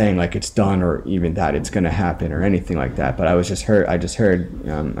 I'm not saying like it's done or even that it's going to happen or anything like that, but I just heard I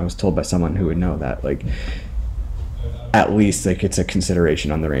was told by someone who would know that like at least like it's a consideration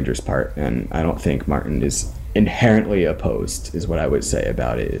on the Rangers' part, and I don't think Martin is inherently opposed, is what I would say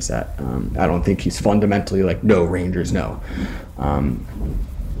about it, is that I don't think he's fundamentally like, no, Rangers, no.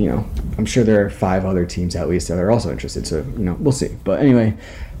 You know, I'm sure there are 5 other teams at least that are also interested, so, you know, we'll see. But anyway,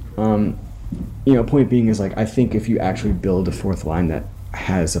 you know, point being is like, I think if you actually build a fourth line that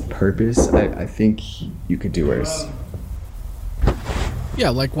has a purpose, I think you could do worse. Yeah,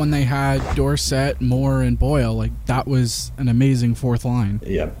 like when they had Dorsett, Moore, and Boyle, like that was an amazing fourth line.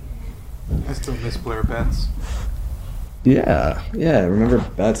 Yep. I still miss Blair Betts. Yeah. Remember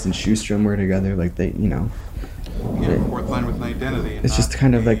Betts and Schustrom were together, like they, you know. Yeah, fourth line with an identity. It's just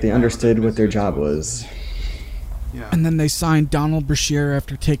kind of like they understood what their job was. Yeah. And then they signed Donald Brashear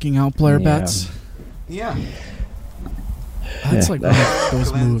after taking out Blair Betts. Yeah. That's Yeah, like one of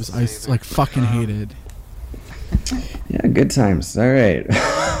those moves I like fucking hated. Yeah, good times. All right.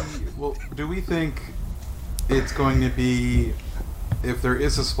 Well, do we think it's going to be, if there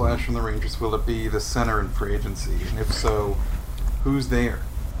is a splash from the Rangers, will it be the center in free agency? And if so, who's there?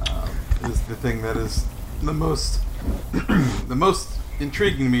 Is the thing that is the most the most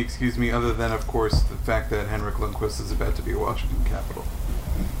intriguing to me, other than, of course, the fact that Henrik Lundqvist is about to be a Washington Capital.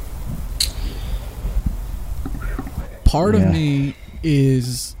 Part of me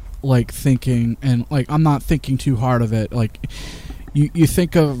is like thinking, and like I'm not thinking too hard of it, like you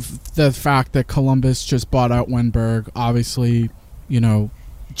think of the fact that Columbus just bought out Wenberg. Obviously, you know,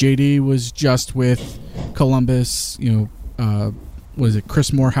 JD was just with Columbus, you know, was it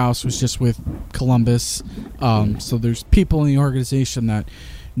Chris Morehouse was just with Columbus, so there's people in the organization that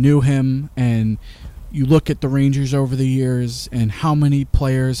knew him, and you look at the Rangers over the years and how many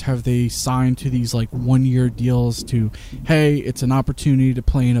players have they signed to these like 1-year deals to, hey, it's an opportunity to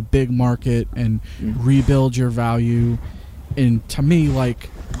play in a big market and rebuild your value. And to me, like,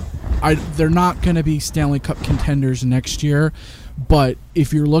 they're not going to be Stanley Cup contenders next year, but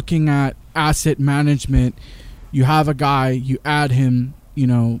if you're looking at asset management, you have a guy, you add him,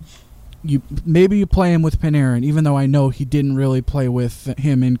 you play him with Panarin, even though I know he didn't really play with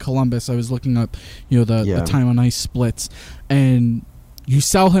him in Columbus. I was looking up, the time on ice splits, and you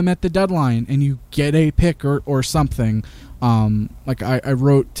sell him at the deadline and you get a pick or something. Like I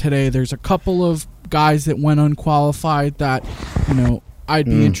wrote today, there's a couple of guys that went unqualified that, I'd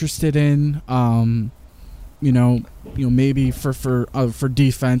be interested in. Maybe for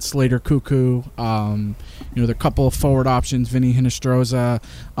defense, later Cuckoo. There are a couple of forward options, Vinny Hinostroza,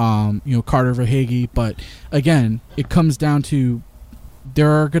 Carter Verhaeghe. But again, it comes down to there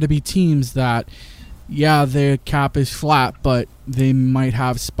are going to be teams that, their cap is flat, but they might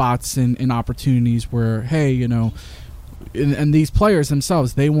have spots and opportunities where, hey, and these players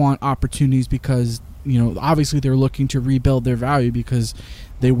themselves, they want opportunities because, obviously they're looking to rebuild their value because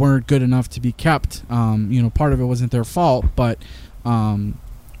they weren't good enough to be kept. Part of it wasn't their fault, but the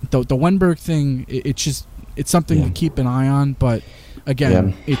Wenberg thing, it's something to keep an eye on. But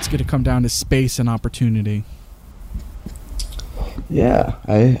again, it's going to come down to space and opportunity. Yeah,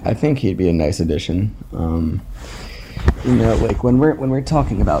 I think he'd be a nice addition. Like when we're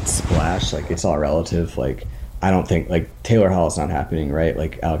talking about splash, like it's all relative. Like I don't think like Taylor Hall's not happening, right?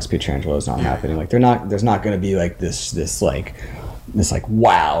 Like Alex Pietrangelo is not happening. Like there's not going to be like this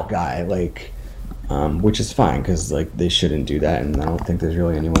wow guy, like which is fine because like they shouldn't do that, and I don't think there's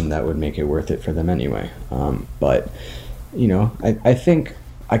really anyone that would make it worth it for them anyway. But I think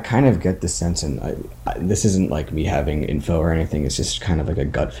I kind of get the sense, and this isn't like me having info or anything. It's just kind of like a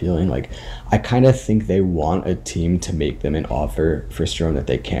gut feeling. Like I kind of think they want a team to make them an offer for Strome that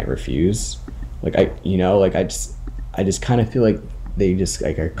they can't refuse. Like I just kind of feel like they just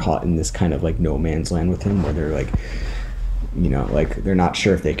like are caught in this kind of like no man's land with him, where they're like, like they're not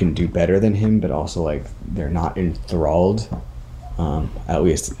sure if they can do better than him, but also like they're not enthralled. At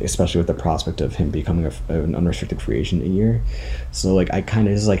least, especially with the prospect of him becoming an unrestricted free agent a year. So like I kind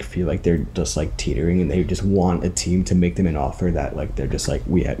of just like feel like they're just like teetering, and they just want a team to make them an offer that like they're just like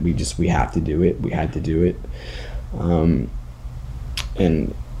we have to do it. We had to do it.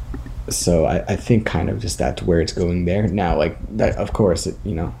 And so I think kind of just that's where it's going there now. Like that, of course,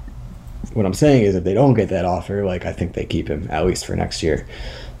 what I'm saying is if they don't get that offer, like I think they keep him at least for next year.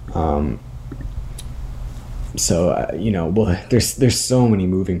 Well, there's so many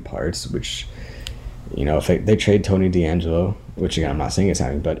moving parts, which, if they trade Tony DeAngelo, which again I'm not saying it's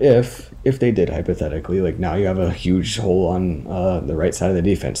happening, but if they did hypothetically, like now you have a huge hole on the right side of the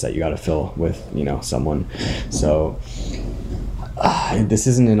defense that you got to fill with someone. So this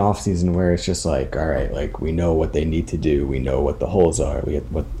isn't an off season where it's just like, all right, like we know what they need to do, we know what the holes are, we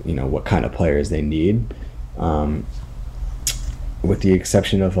get what kind of players they need. With the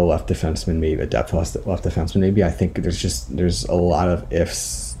exception of a left defenseman, maybe a depth left defenseman, maybe I think there's a lot of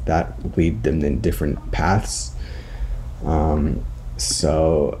ifs that lead them in different paths.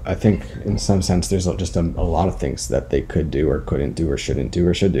 So I think in some sense there's just a lot of things that they could do or couldn't do or shouldn't do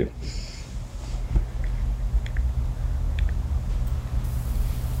or should do.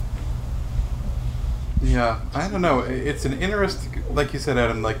 Yeah, I don't know. It's an interesting, like you said,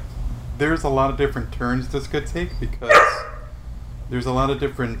 Adam. Like, there's a lot of different turns this could take because there's a lot of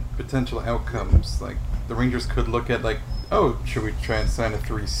different potential outcomes. Like the Rangers could look at like, oh, should we try and sign a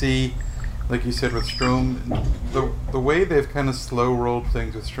 3C? Like you said with Strome, the way they've kind of slow rolled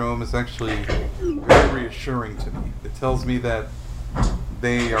things with Strome is actually very reassuring to me. It tells me that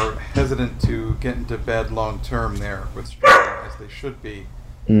they are hesitant to get into bed long term there with Strome, as they should be,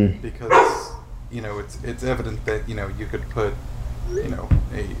 because it's evident that you could put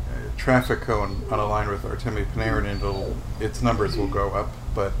a traffic cone on a line with Artemi Panarin and its numbers will go up,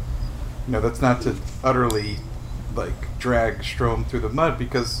 but that's not to utterly like drag Strome through the mud,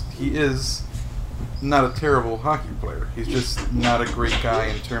 because he is not a terrible hockey player. He's just not a great guy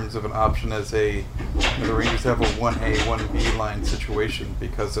in terms of an option as the Rangers have a 1A, 1B line situation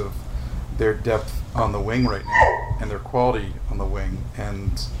because of their depth on the wing right now and their quality on the wing.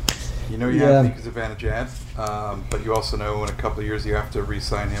 And you have Nick Zibanejad, but you also know in a couple of years you have to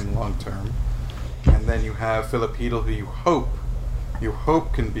re-sign him long term. And then you have Philip Hedl, who you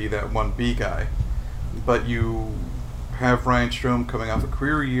hope can be that 1B guy, but you have Ryan Strome coming off a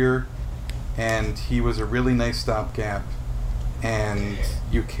career year, and he was a really nice stopgap, and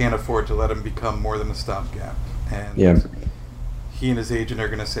you can't afford to let him become more than a stopgap. And he and his agent are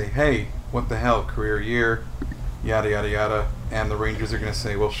going to say, hey, what the hell, career year, yada, yada, yada. And the Rangers are going to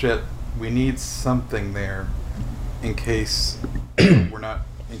say, well, shit, we need something there in case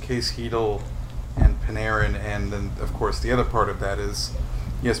in case Hedl and Panarin, and then, of course, the other part of that is,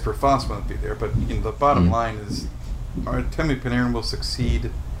 yes, Perfos won't be there, but the bottom line is Artemi Panarin will succeed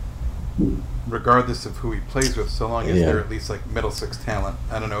regardless of who he plays with, so long as they're at least like middle six talent.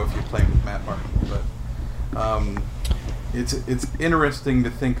 I don't know if you play with Matt Martin, but it's interesting to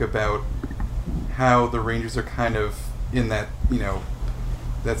think about how the Rangers are kind of in that,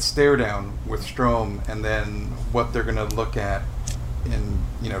 that stare down with Strome, and then what they're going to look at in,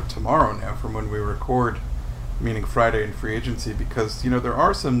 tomorrow now from when we record, meaning Friday in free agency, because, there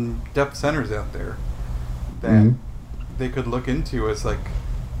are some depth centers out there that they could look into as like,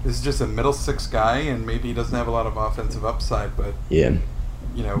 this is just a middle six guy, and maybe he doesn't have a lot of offensive upside, but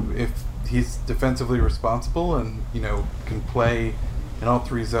if he's defensively responsible and can play in all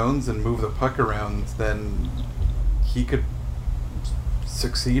three zones and move the puck around, then he could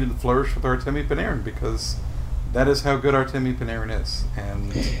succeed and flourish with Artemi Panarin, because that is how good Artemi Panarin is.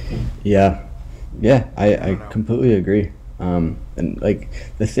 And I completely agree. And like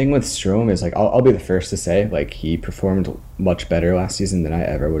the thing with Strome is like I'll be the first to say like he performed much better last season than I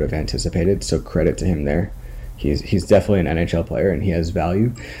ever would have anticipated. So credit to him there. He's definitely an NHL player and he has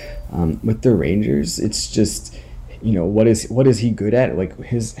value. With the Rangers, it's just what is he good at? Like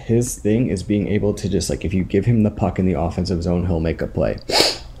his thing is being able to just like if you give him the puck in the offensive zone, he'll make a play.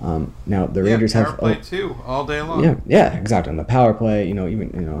 Now the Rangers power have play too all day long. Yeah, exactly. On the power play,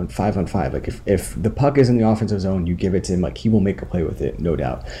 even on 5-on-5, like if the puck is in the offensive zone, you give it to him, like he will make a play with it, no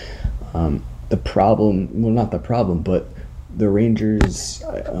doubt. The problem, well, not the problem, but the Rangers,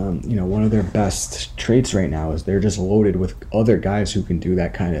 one of their best traits right now is they're just loaded with other guys who can do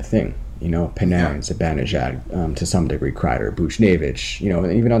that kind of thing. Panarin, Zibanejad, to some degree, Kreider, Buchnevich,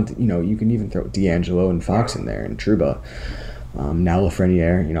 and even on, you can even throw D'Angelo and Fox in there and Trouba. Now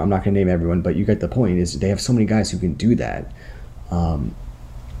Lafreniere, I'm not going to name everyone, but you get the point, is they have so many guys who can do that.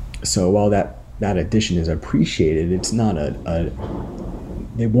 So while that addition is appreciated, it's not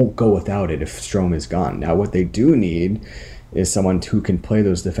they won't go without it if Strome is gone. Now what they do need is someone who can play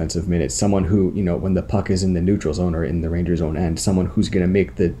those defensive minutes, someone who, when the puck is in the neutral zone or in the Rangers' own end, someone who's going to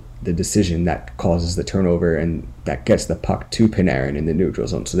make the decision that causes the turnover and that gets the puck to Panarin in the neutral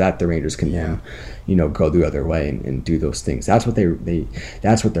zone, so that the Rangers can then, go the other way and do those things. That's what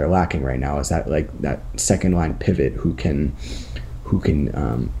that's what they're lacking right now, is that like that second line pivot who can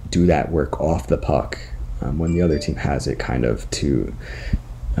do that work off the puck when the other team has it, kind of to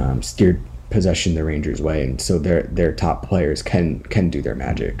steer possession the Rangers' way, and so their top players can do their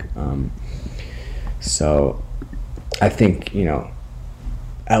magic. So I think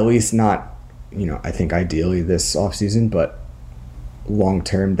at least not, I think ideally this offseason, but long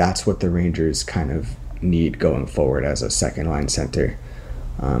term, that's what the Rangers kind of need going forward as a second line center,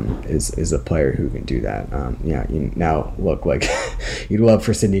 is a player who can do that. Now look, like you'd love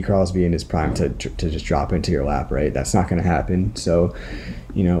for Sidney Crosby in his prime to just drop into your lap, right? That's not going to happen. So,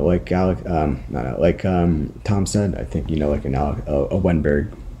 like Tom said, I think like a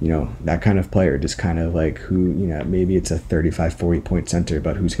Wenberg. That kind of player, just kind of like who, maybe it's a 35-40 point center,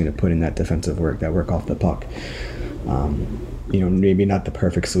 but who's going to put in that defensive work, that work off the puck. Maybe not the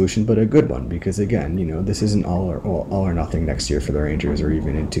perfect solution, but a good one, because again, this isn't all or nothing next year for the Rangers, or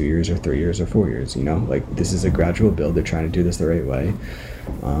even in 2 years or 3 years or 4 years. Like this is a gradual build. They're trying to do this the right way,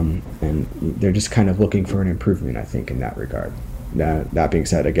 and they're just kind of looking for an improvement, I think, in that regard. That being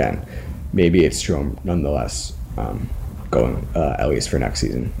said, again, maybe it's Strome nonetheless. Going at least for next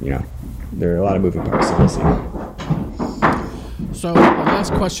season. There are a lot of moving parts, so we'll see. So the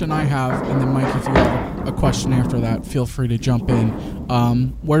last question I have, and then Mike, if you have a question after that, feel free to jump in.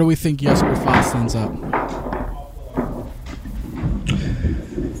 Where do we think Jesper Fast ends up?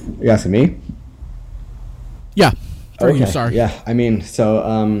 You asking me? Yeah, for you. Okay. Sorry. Yeah, I mean, so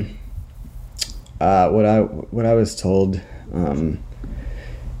what I was told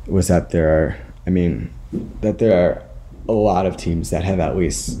was that there are a lot of teams that have at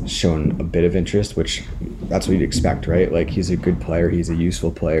least shown a bit of interest, which that's what you'd expect, right? Like he's a good player, he's a useful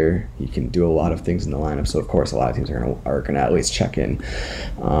player, he can do a lot of things in the lineup, so of course a lot of teams are gonna at least check in.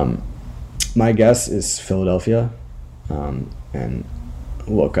 My guess is Philadelphia, and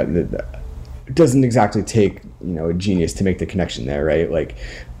look, it doesn't exactly take a genius to make the connection there, right? Like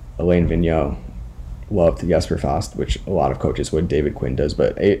Alain Vigneault loved Jesper Fast, which a lot of coaches would. David Quinn does,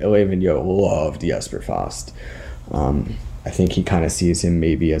 but Alain Vigneault loved Jesper Fast. I think he kind of sees him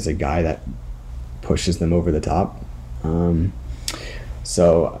maybe as a guy that pushes them over the top.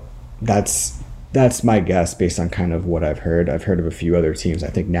 So that's my guess based on kind of what I've heard. I've heard of a few other teams. I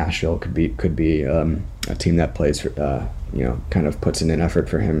think Nashville could be a team that plays for, kind of puts in an effort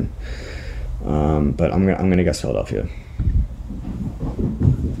for him. But I'm gonna guess Philadelphia.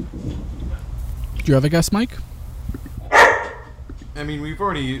 Do you have a guess, Mike? I mean, we've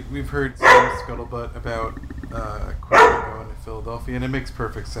heard some scuttlebutt about Quinton going to Philadelphia, and it makes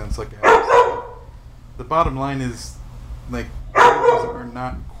perfect sense. Like Adam said, the bottom line is, like, the Rangers are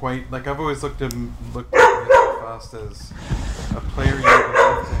not quite like I've always looked at Jesper Fast as a player you would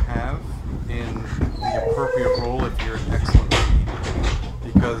love to have in the appropriate role if you're an excellent team,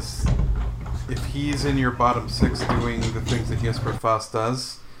 because if he's in your bottom six doing the things that Jesper Fast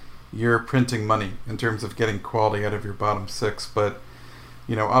does, you're printing money in terms of getting quality out of your bottom six. But,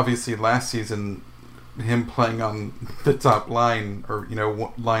 you know, obviously last season, him playing on the top line, or, you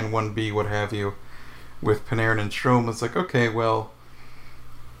know, line 1B, what have you, with Panarin and Strome was like, okay, well,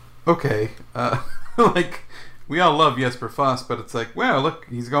 okay. Like, we all love Jesper Fast, but it's like, wow, look,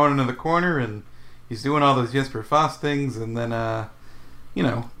 he's going into the corner and he's doing all those Jesper Fast things, and then, you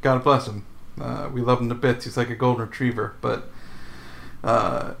know, God bless him. We love him to bits. He's like a golden retriever. But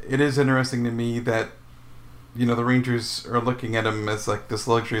it is interesting to me that, you know, the Rangers are looking at him as like this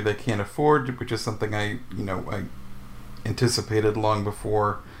luxury they can't afford, which is something I anticipated long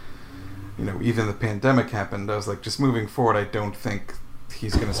before, you know, even the pandemic happened. I was like, just moving forward, I don't think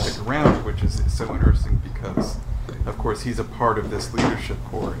he's going to stick around, which is so interesting because, of course, he's a part of this leadership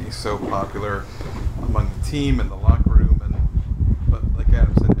core. He's so popular among the team and the locker room. But like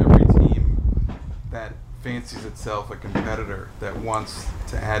Adam said, every team that fancies itself a competitor, that wants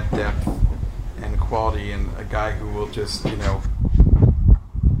to add depth and quality, and a guy who will just, you know,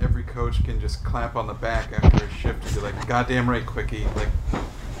 every coach can just clap on the back after a shift and be like, goddamn right, Quickie, like,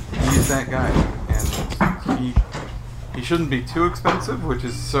 he's that guy. And he shouldn't be too expensive, which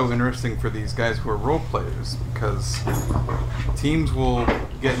is so interesting for these guys who are role players, because teams will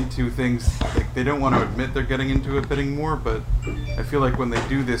get into things, like, they don't want to admit they're getting into it bidding more, but I feel like when they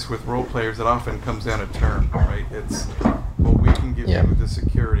do this with role players, it often comes down to term, right? It's, well, we can give you the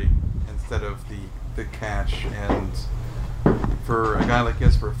security instead of the cash. And for a guy like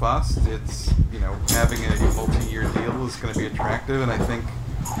Jesper Fast, it's, you know, having a multi-year deal is going to be attractive, and I think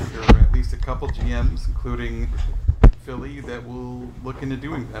there are at least a couple GMs, including Philly, that will look into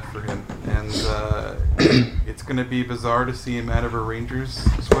doing that for him. And it's going to be bizarre to see him out of a Rangers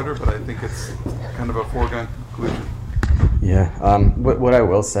sweater, but I think it's kind of a foregone conclusion. Yeah. What I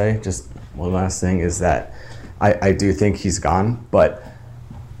will say, just one last thing, is that I do think he's gone, but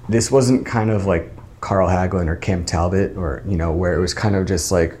this wasn't kind of like Carl Hagelin or Cam Talbot, or, you know, where it was kind of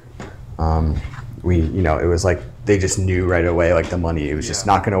just like, it was like they just knew right away, like, the money, it was just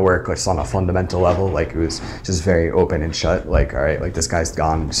not going to work, just on a fundamental level. Like, it was just very open and shut. Like, all right, like, this guy's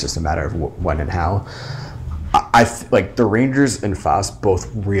gone. It's just a matter of when and how. Like, the Rangers and Fast both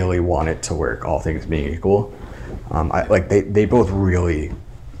really want it to work, all things being equal. They both really,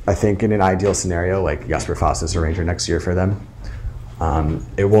 I think in an ideal scenario, like, Jesper Fast is a Ranger next year for them.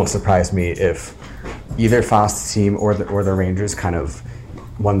 It won't surprise me if either Fast's team or the Rangers kind of,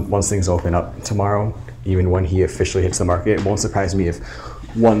 once things open up tomorrow, even when he officially hits the market, it won't surprise me if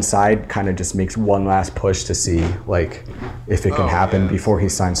one side kind of just makes one last push to see, like, if it can happen before he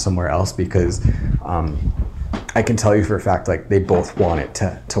signs somewhere else, because I can tell you for a fact, like, they both want it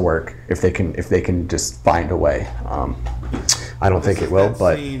to work if they can just find a way. I don't think it will,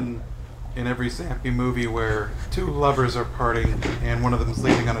 but scene in every Zappy movie where two lovers are parting and one of them is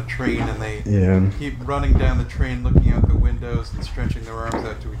leaving on a train, and they keep running down the train, looking out the windows and stretching their arms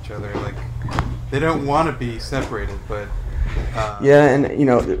out to each other. Like, they don't want to be separated, but and you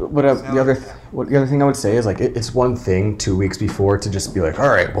know the other thing I would say is, like, it's one thing 2 weeks before to just be like, all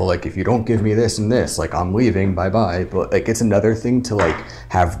right, well, like, if you don't give me this and this, like, I'm leaving, bye bye. But, like, it's another thing to, like,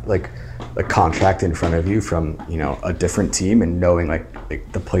 have, like, a contract in front of you from, you know, a different team, and knowing like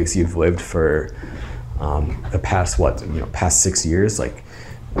the place you've lived for the past 6 years, like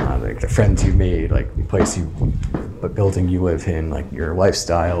the friends you made, like the place the building you live in, like your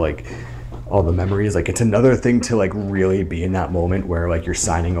lifestyle, like all the memories. Like, it's another thing to, like, really be in that moment where, like, you're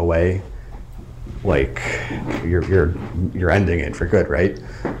signing away, like, you're ending it for good, right?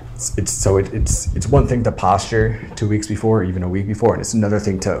 It's one thing to posture 2 weeks before, even a week before, and it's another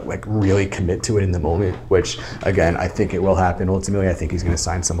thing to, like, really commit to it in the moment, which, again, I think it will happen ultimately. I think he's going to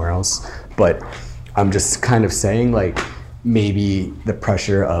sign somewhere else, but I'm just kind of saying, like, maybe the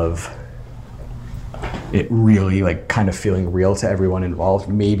pressure of it really, like, kind of feeling real to everyone involved,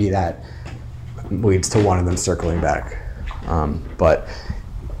 maybe that leads to one of them circling back. But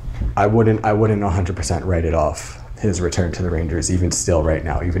I wouldn't 100% write it off, his return to the Rangers, even still right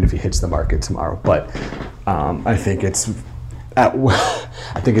now, even if he hits the market tomorrow. But I think it's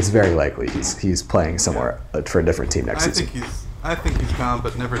very likely he's playing somewhere for a different team next season. I think he's gone,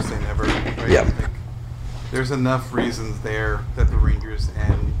 but never say never. Right? Yeah. I think there's enough reasons there that the Rangers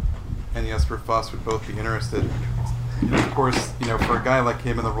and Jesper Fast would both be interested. And of course, you know, for a guy like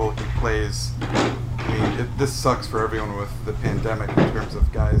him in the role he plays, I mean, this sucks for everyone with the pandemic in terms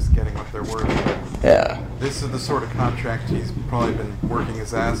of guys getting what they're worth. Yeah. This is the sort of contract he's probably been working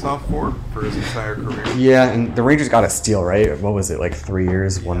his ass off for his entire career. Yeah, and the Rangers got a steal, right? What was it, like 3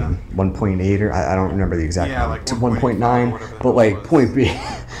 years, 1.8, or I don't remember the exact Yeah, number. like 1.9, but like point B,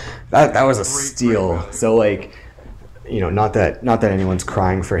 that was a steal. So like, not that anyone's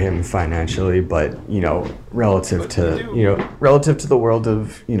crying for him financially, but relative to the world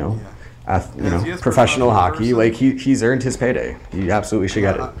of professional hockey, like he's earned his payday. He absolutely should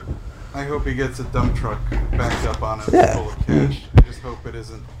get it. I hope he gets a dump truck backed up on him full of cash. I just hope it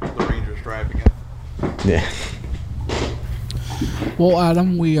isn't the Rangers driving it. Yeah. Well,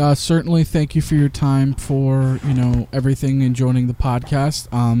 Adam, we certainly thank you for your time, for everything, and joining the podcast.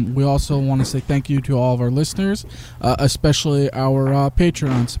 We also want to say thank you to all of our listeners, especially our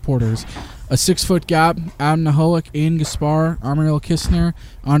Patreon supporters. A 6 Foot Gap, Adam Naholic, Aiden Gaspar, Amariel Kistner,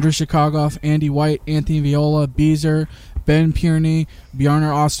 Andre Chicagoff, Andy White, Anthony Viola, Beezer, Ben Pierney,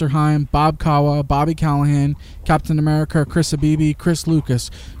 Bjarnar Osterheim, Bob Kawa, Bobby Callahan, Captain America, Chris Abibi, Chris Lucas,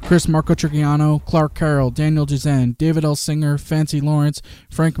 Chris Marco Trigiano, Clark Carroll, Daniel Jazen, David L. Singer, Fancy Lawrence,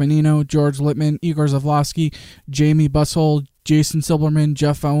 Frank Menino, George Littman, Igor Zavlosky, Jamie Bushold, Jason Silberman,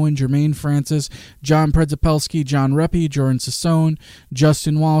 Jeff Owen, Jermaine Francis, John Predzapelski, John Reppy, Jordan Sassone,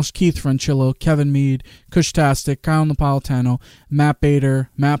 Justin Walsh, Keith Franchillo, Kevin Mead, Kushtastic, Kyle Napolitano, Matt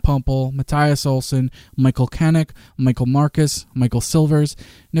Bader, Matt Pumple, Matthias Olson, Michael Kennick, Michael Marcus, Michael Silvers,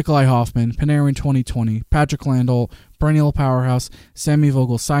 Nikolai Hoffman, Panarin 2020, Patrick Landau, Perennial Powerhouse, Sammy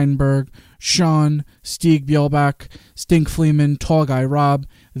Vogel Seidenberg, Sean, Stieg Bjelbach, Stink Fleeman, Tall Guy Rob,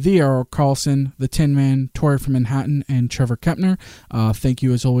 The Arrow Carlson, The Tin Man, Tori from Manhattan, and Trevor Kempner. Thank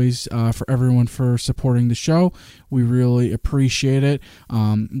you, as always, for everyone for supporting the show. We really appreciate it.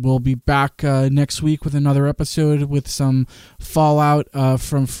 We'll be back next week with another episode with some fallout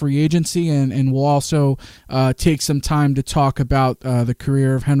from free agency, and we'll also take some time to talk about the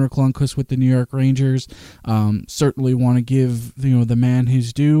career of Henrik Lundqvist with the New York Rangers. Certainly want to give the man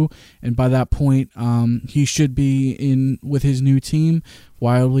his due, and by that point, he should be in with his new team,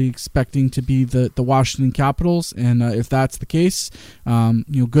 wildly expecting to be the Washington Capitals. And if that's the case,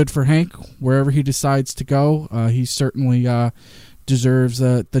 good for Hank wherever he decides to go. He certainly deserves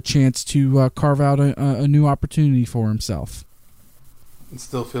the chance to carve out a new opportunity for himself. It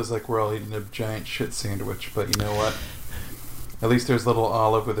still feels like we're all eating a giant shit sandwich, but you know what? At least there's a little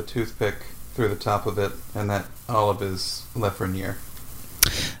olive with a toothpick through the top of it, and that olive is Lafreniere.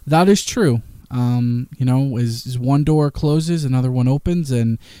 That is true. As one door closes, another one opens,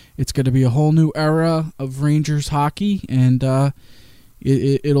 and it's going to be a whole new era of Rangers hockey, and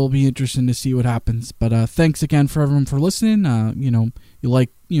it'll be interesting to see what happens. But thanks again for everyone for listening. You like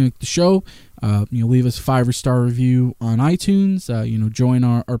the show, leave us a 5-star review on iTunes. Join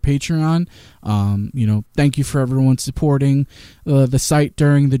our Patreon. Thank you for everyone supporting the site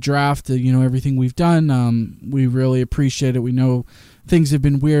during the draft. Everything we've done. We really appreciate it. We know things have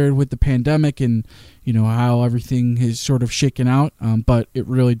been weird with the pandemic, and how everything is sort of shaken out. But it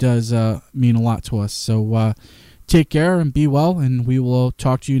really does mean a lot to us. So take care and be well, and we will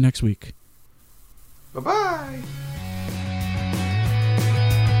talk to you next week. Bye-bye.